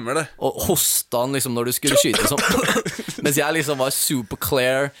 Og hosta han liksom når du skulle skyte sånn. Mens jeg liksom var super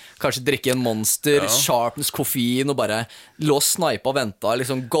clear, kanskje drikke en monster, sharpens koffein, og bare lå og snipa og venta,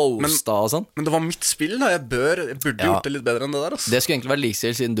 liksom ghosta og sånn. Men det var mitt spill, da. Jeg burde gjort det litt bedre enn det der, altså. Det skulle egentlig vært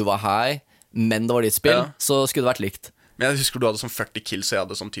likestilt siden du var high, men det var ditt spill, så skulle det vært likt. Men jeg husker du hadde sånn 40 kills, og jeg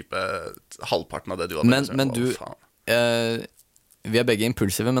hadde sånn type halvparten av det du hadde. Men du vi er begge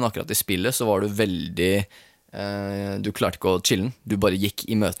impulsive, men akkurat i spillet så var du veldig du klarte ikke å chillen. Du bare gikk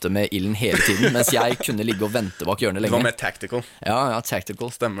i møte med ilden hele tiden, mens jeg kunne ligge og vente bak hjørnet lenge. Det var mer tactical. Ja, tactical.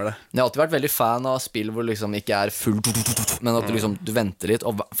 Stemmer det. Jeg har alltid vært veldig fan av spill hvor det liksom ikke er full, men at du venter litt,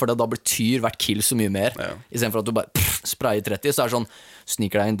 for da betyr hvert kill så mye mer. I stedet for at du bare sprayer 30, så er det sånn,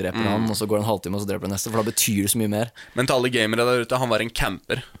 sniker deg inn, dreper han, og så går det en halvtime, og så dreper du neste, for da betyr det så mye mer. Men til alle gamere der ute, han var en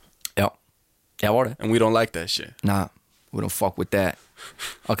camper. Ja, jeg var det. And we don't like that shit. Nei, we don't fuck with that.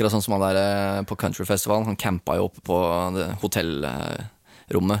 Akkurat sånn som han der på Country Festival. Han campa jo oppe på det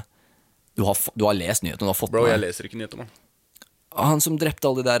hotellrommet. Du har lest nyheten, du har fått Bro, jeg leser ikke nyheter, man. Han som drepte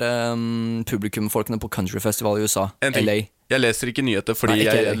alle de der publikumfolkene på Country Festival i USA, LA. Jeg leser ikke nyheter fordi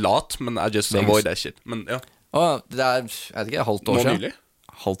jeg er lat, men I just avoid that shit. Men ja. Det er, jeg vet ikke, halvt år siden.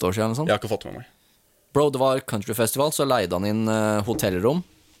 Halvt år siden eller sånn. Jeg har ikke fått med meg. Bro, det var Country Festival, så leide han inn hotellrom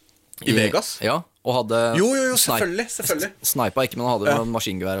I Vegas? Ja, og hadde Jo, selvfølgelig. Snipa ikke, men han hadde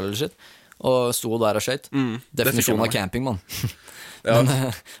maskingevær eller shit. Og sto der og skjøt. Definisjonen av camping, mann. Men,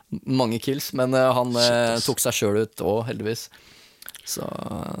 mange kills. Men han tok seg selv ut også, heldigvis. Så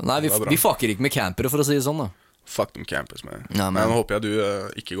nei, vi fucker ikke med campere, for å si det sånn, da. Fuck them campers, man. Ja, men håper jeg du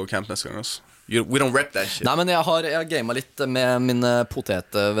ikke går camp neste gang, altså. We don't rep that shit. Nei, men jeg har gamet litt med mine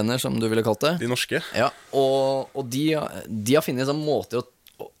potetvenner, som du ville kalt det. De norske? Ja, og de har funnet en sånn måte å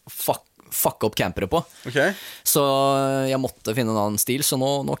fucke opp campere på. Okay. Så jeg måtte finne en annen stil, så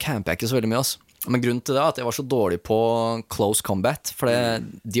nå camper jeg ikke så veldig mye, altså. Men grunnen til det er at jeg var så dårlig på close combat. For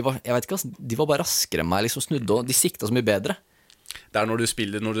de var bare raskere enn meg, liksom snudde, og de sikta så mye bedre. Det er når du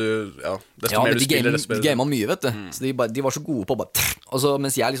spiller, desto mer du spiller, desto bedre. De gamet mye, vet du. Så de var så gode på bare og så,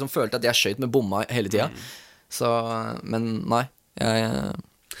 mens jeg liksom følte at jeg skjøt med bomma hele tida. Så, men nei Det er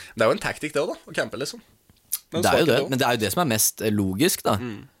jo en taktikk det også, da, å campe, liksom. Det er jo det, men det er jo det som er mest logisk, da.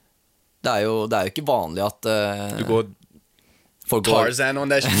 Det er jo ikke vanlig at du går Tarzan on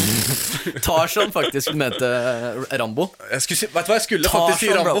that shit. Tarzan faktisk mente Rambo. Vet du hva, jeg skulle faktisk si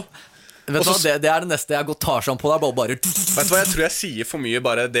Rambo. Vet du hva, det er det neste jeg går Tarzan på. Der bare Vet du hva, jeg tror jeg sier for mye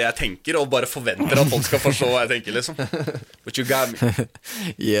bare det jeg tenker, og bare forventer at folk skal forstå hva jeg tenker, liksom. But you got me.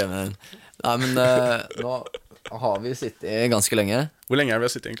 Yeah, man. Nei, men nå har vi sittet ganske lenge. Hvor lenge har vi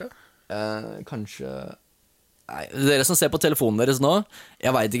sittet, egentlig? Kanskje Nei, dere som ser på telefonen deres nå,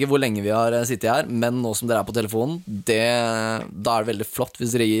 jeg vet ikke hvor lenge vi har sittet her, men nå som dere er på telefonen, da er det veldig flott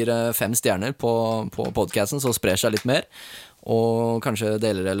hvis dere gir 5 stjerner på podcasten, så sprer seg litt mer, og kanskje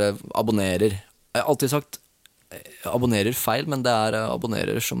deler eller abonnerer. Jeg har alltid sagt abonnerer feil, men det er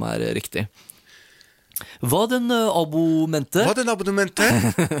abonnerer som er riktig. Hva den abomente? Hva var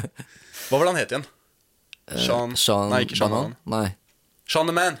det han het igjen? Nei, ikke Sean. Nei.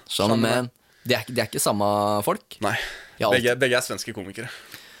 Sean the Man. Sean the Man. De er ikke samme folk. Nei, begge er svenske komikere.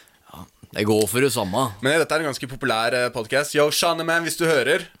 Ja, det går for det samme. Men dette er en ganske populær podcast. Yo, Sean the Man, hvis du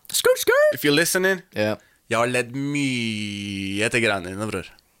hører If you're listening Jeg har ledd mye etter greiene dine, bror.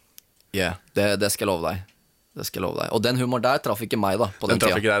 Ja, det skal jeg love deg. Og den humor der traff ikke meg da på den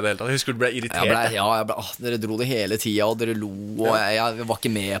traff ikke deg det hele tatt. Jeg husker du ble irritert. dere dro det hele tiden, og dere lo, og jeg var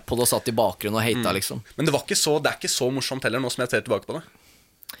ikke med på det, og satt i bakgrunnen og hatet liksom. Men det er ikke så morsomt heller nå som jeg ser tilbake på det.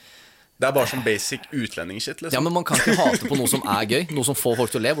 Det er bare sånn basic utlending-shit, liksom. Ja, men man kan ikke hate på noe som er gøy, noe som får folk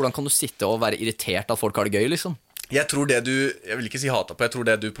til å le. Hvordan kan du sitte og være irritert at folk har det gøy, liksom? Jeg tror det du, jeg vil ikke si hatet på, jeg tror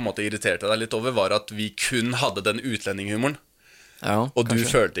det du på en måte irriterte deg litt over, var at vi kun hadde den utlendinghumoren. Ja, og du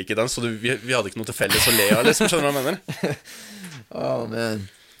følte ikke den, så vi hadde ikke noe til felles å le av, liksom, skjønner du hva jeg mener?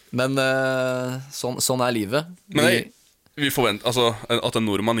 Men sånn er livet. Men vi forventer, altså, at en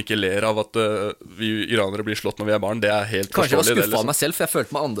nordmann ikke ler av at vi iranere blir slått når vi er barn, det er helt kanskje forståelig. Kanskje jeg var skuffet av meg selv, for jeg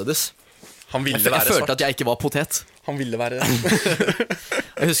følte meg annerledes. Han ville jeg være svart. følte at jeg ikke var potet. Han ville være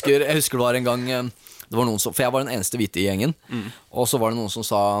jeg husker det var en gang det var noen som, for jeg var den eneste hvite i gjengen, og så var det noen som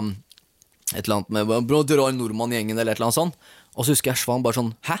sa et eller annet med bro, dere har en nordmann i gjengen, eller et eller annet sånt. Og så husker jeg Svan bare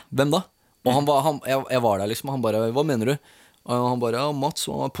sånn, hæ, hvem da? Og jeg var der liksom, han bare, hva mener du? Og han bare, ja, Mats,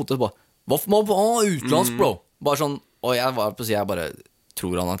 og han var potet bare, hva utlandsk, bro? Bare sånn, og jeg var på å si, jeg bare,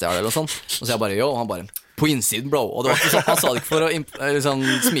 tror han at jeg er det, eller sånn. Og så jeg bare, jo, og han bare, på innsiden, bro. Og det var ikke sånn, han sa det ikke for å liksom,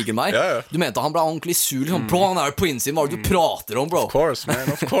 smigre meg. Ja. Du mente han ble ordentlig sur, liksom, bro, han er på innsiden, hva er det du prater om, bro? Of course, man,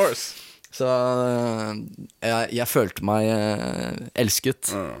 of course. Så jeg følte meg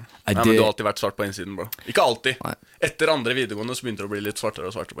elsket. Ja, men du har alltid vært svart på innsiden, bro. Ikke alltid. Nei. Etter andre videregående så begynte det å bli litt svartere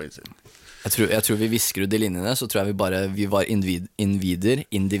og svartere på innsiden. Jeg tror vi visker ut de linjene. Så tror jeg vi var individer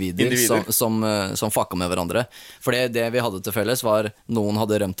som fucka med hverandre. For det vi hadde til felles var noen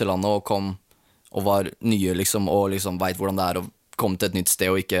hadde rømt til landet og kom og var nye liksom, og liksom vet hvordan det er å komme til et nytt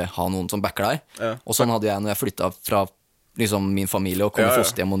sted og ikke ha noen som backer deg. Ja. Og sånn hadde jeg når jeg flyttet fra liksom, min familie og kom i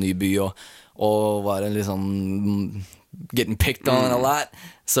fosterhjem og ny by og var en liksom getting picked on and all that.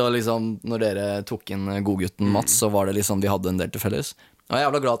 Så liksom når dere tok inn godgutten Mats, så var det liksom vi hadde en del til felles. Og jeg er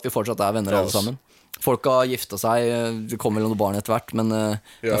jævla glad at vi fortsatt er venner alle sammen. Folk har giftet seg, det kommer noen barn etter hvert, men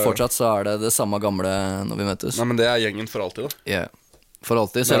fortsatt så er det samme gamle når vi møtes. Nei, men det er gjengen for alltid da. Ja, for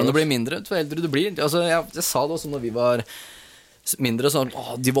alltid. Selv om det blir mindre, jo eldre du blir. Altså, jeg sa det også når vi var mindre sånn,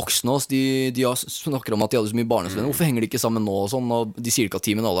 de voksne oss, de snakker om at de hadde så mye barnesvenner. Hvorfor henger de ikke sammen nå og sånn? Og de sier ikke at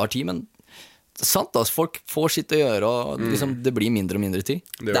men alle har tid, men det er sant, altså, folk får sitt å gjøre, og liksom, det blir mindre og mindre tid.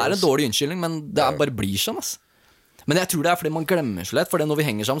 Det er en dårlig unnskyldning, men det bare blir sånn, altså. Men jeg tror det er fordi man glemmer så lett. For når vi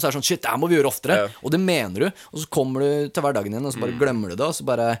henger sammen, så er det sånn, shit, det må vi gjøre oftere. Og det mener du, og så kommer du til hverdagen din, og så bare glemmer du det, og så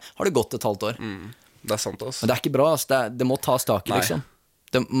bare har det gått et halvt år. Det er sant, altså. Men det er ikke bra, altså. Det må tas tak i, liksom.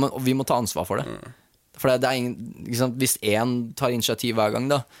 Og vi må ta ansvar for det. For det er ingen, liksom, hvis en tar initiativ hver gang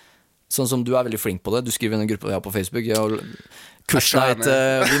da, sånn som du er veldig flink på det. Du skriver i en gruppe vi har på Facebook, kursnight,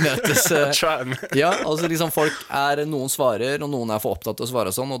 vi møtes. Ja, altså liksom folk noen svarer, og noen er for opptatt til å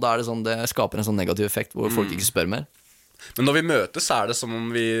svare sånn, og da er det sånn, det skaper en sånn negativ effekt hvor folk ikke spør mer. Men når vi møtes, så er det som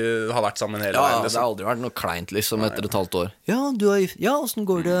om vi har vært sammen hele veien. Ja, det har aldri vært noe kleint liksom etter et halvt år. Ja, hvordan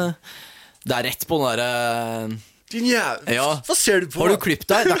går det? Det er rett på den der din jævel, hva ser du på? Har du klippet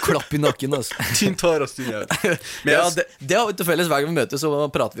deg? Det er klapp i nakken altså. Din tar oss, din jævel. Det har vi til felles. Hver gang vi møtes, så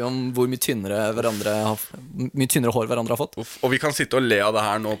prater vi om hvor mye tynnere hår hverandre har fått. Og vi kan sitte og le av det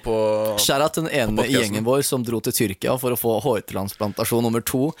her nå på Kjære til den ene i gjengen vår som dro til Tyrkia for å få hårtransplantasjon nummer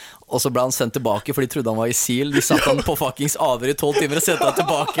 2, og så ble han sendt tilbake for de trodde han var i SEAL. De satt han på fuckings avhør i 12 timer og sendte han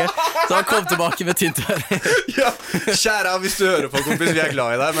tilbake. Så han kom tilbake med tynt hår. Ja, kjære, hvis du hører på, kompis, vi er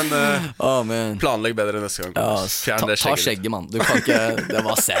glad i deg, men planlegg bedre neste gang, kompis. Ta skjegget, mann. Du kan ikke, det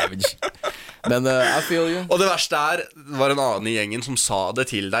var savage. Men I feel you. Og det verste det var en annen i gjengen som sa det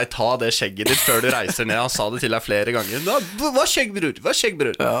til deg. Ta det skjegget ditt før du reiser ned. Han sa det til deg flere ganger. Hva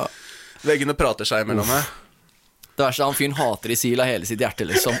skjeggbror? Ja. Veggene prater seg imellom meg. Det verste han fyren hater i SEAL av hele sitt hjerte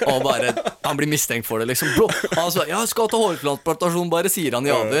liksom. Og bare, han blir mistenkt for det liksom. Bro, han sa, jeg skal ta hårtransplantasjon, bare sier han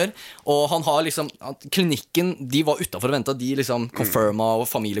i avhør. Og han har liksom, klinikken, de var utenfor og ventet. De liksom confirma, og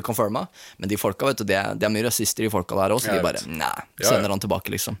familie confirma. Men de folka, vet du, det er mye rasister i folka der også. De bare, sender han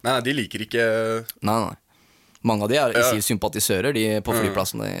tilbake liksom. Nei, de liker ikke. Nei. Mange av de sympatisører, de på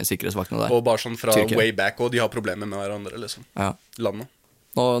flyplassen, de sikkerhetsvaktene der. Og bare sånn fra Tyrkia. Way back, og de har problemer med hverandre liksom. Landet.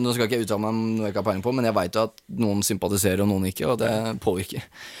 Og nå skal jeg ikke uttale meg om noe jeg ikke har peiling på, men jeg vet jo at noen sympatiserer og noen ikke, og det påvirker.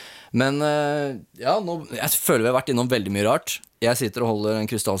 Men jeg føler vi har vært innom veldig mye rart. Jeg sitter og holder en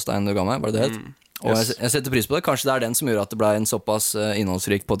krystallstein du ga meg, var det det het? Og jeg setter pris på det. Kanskje det er den som gjør at det ble en såpass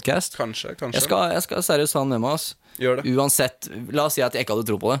innholdsrik podcast. Kanskje. Jeg skal seriøst ha den med meg, ass. Gjør det. Uansett, la oss si at jeg ikke hadde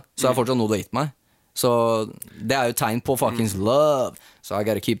tro på det, så er det fortsatt noe du har gitt meg. Så det er jo tegn på fuckings love. So I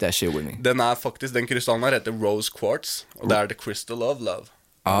gotta keep that shit with me. Den krystallen her heter Rose Quartz, og det er The Crystal of Love.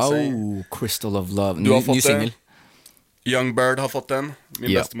 Crystal of Love. Ny single. Young Bird har fått den.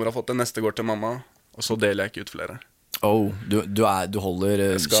 Min bestemor har fått den. Neste går til mamma. Og så deler jeg ikke ut flere. Du holder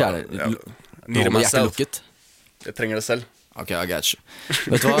Need it myself. lukket. Jeg trenger det selv. Ok, I got you.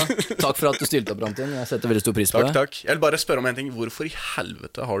 Vet du hva? Takk for at du stilte opp, Ramtin. Jeg setter veldig stor pris på det. Takk. Jeg vil bare spørre om en ting. Hvorfor i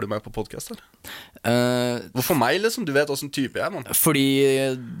helvete har du meg på podcast her? Hvorfor meg, liksom? Du vet hvordan type jeg er, mann. Fordi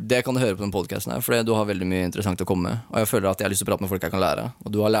det kan du høre på den podcasten her. Fordi du har veldig mye interessant å komme med. Og jeg føler at jeg har lyst til å prate med folk jeg kan lære.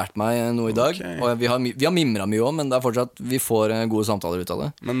 Og du har lært meg noe i dag. Ok. Og vi har mimret mye også, men det er fortsatt vi får gode samtaler ut av det.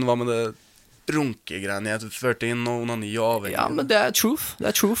 Men hva med det runkegreiene jeg førte inn, og onani og avhengig? Ja, men det er truth.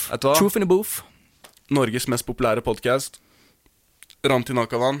 Det er truth. Vet du hva? Truth in the booth. Norges mest populære podcast. Ramtin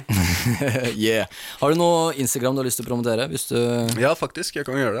Akavan. Yeah. Har du noe Instagram du har lyst til å promotere? Hvis du Ja, faktisk, jeg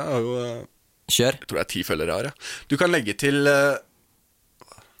kan gjøre det. Jeg har jo Kjør. jeg tror det er 10 følgere jeg har, ja. Du kan legge til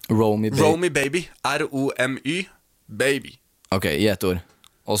Romy Baby. Romy Baby. R-O-M-Y Baby. Ok, i ett ord.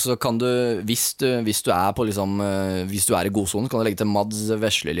 Og så kan du hvis du er på liksom hvis du er i godsonen, kan du legge til Mads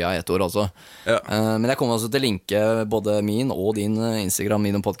Veslelia i ett ord også. Ja. Men jeg kommer også til å linke både min og din Instagram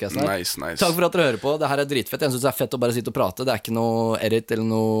i den podcasten her. Nice. Takk for at dere hører på. Det her er dritfett. Jeg synes det er fett å bare sitte og prate. Det er ikke noe edit eller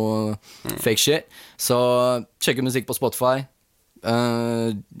noe fake shit. Så sjekk ut musikk på Spotify.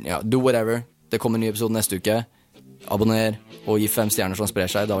 Ja, do whatever. Det kommer en ny episode neste uke. Abonner og gi 5 stjerner som sprer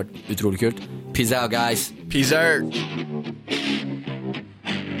seg. Det har vært utrolig kult. Peace out, guys. Peace out.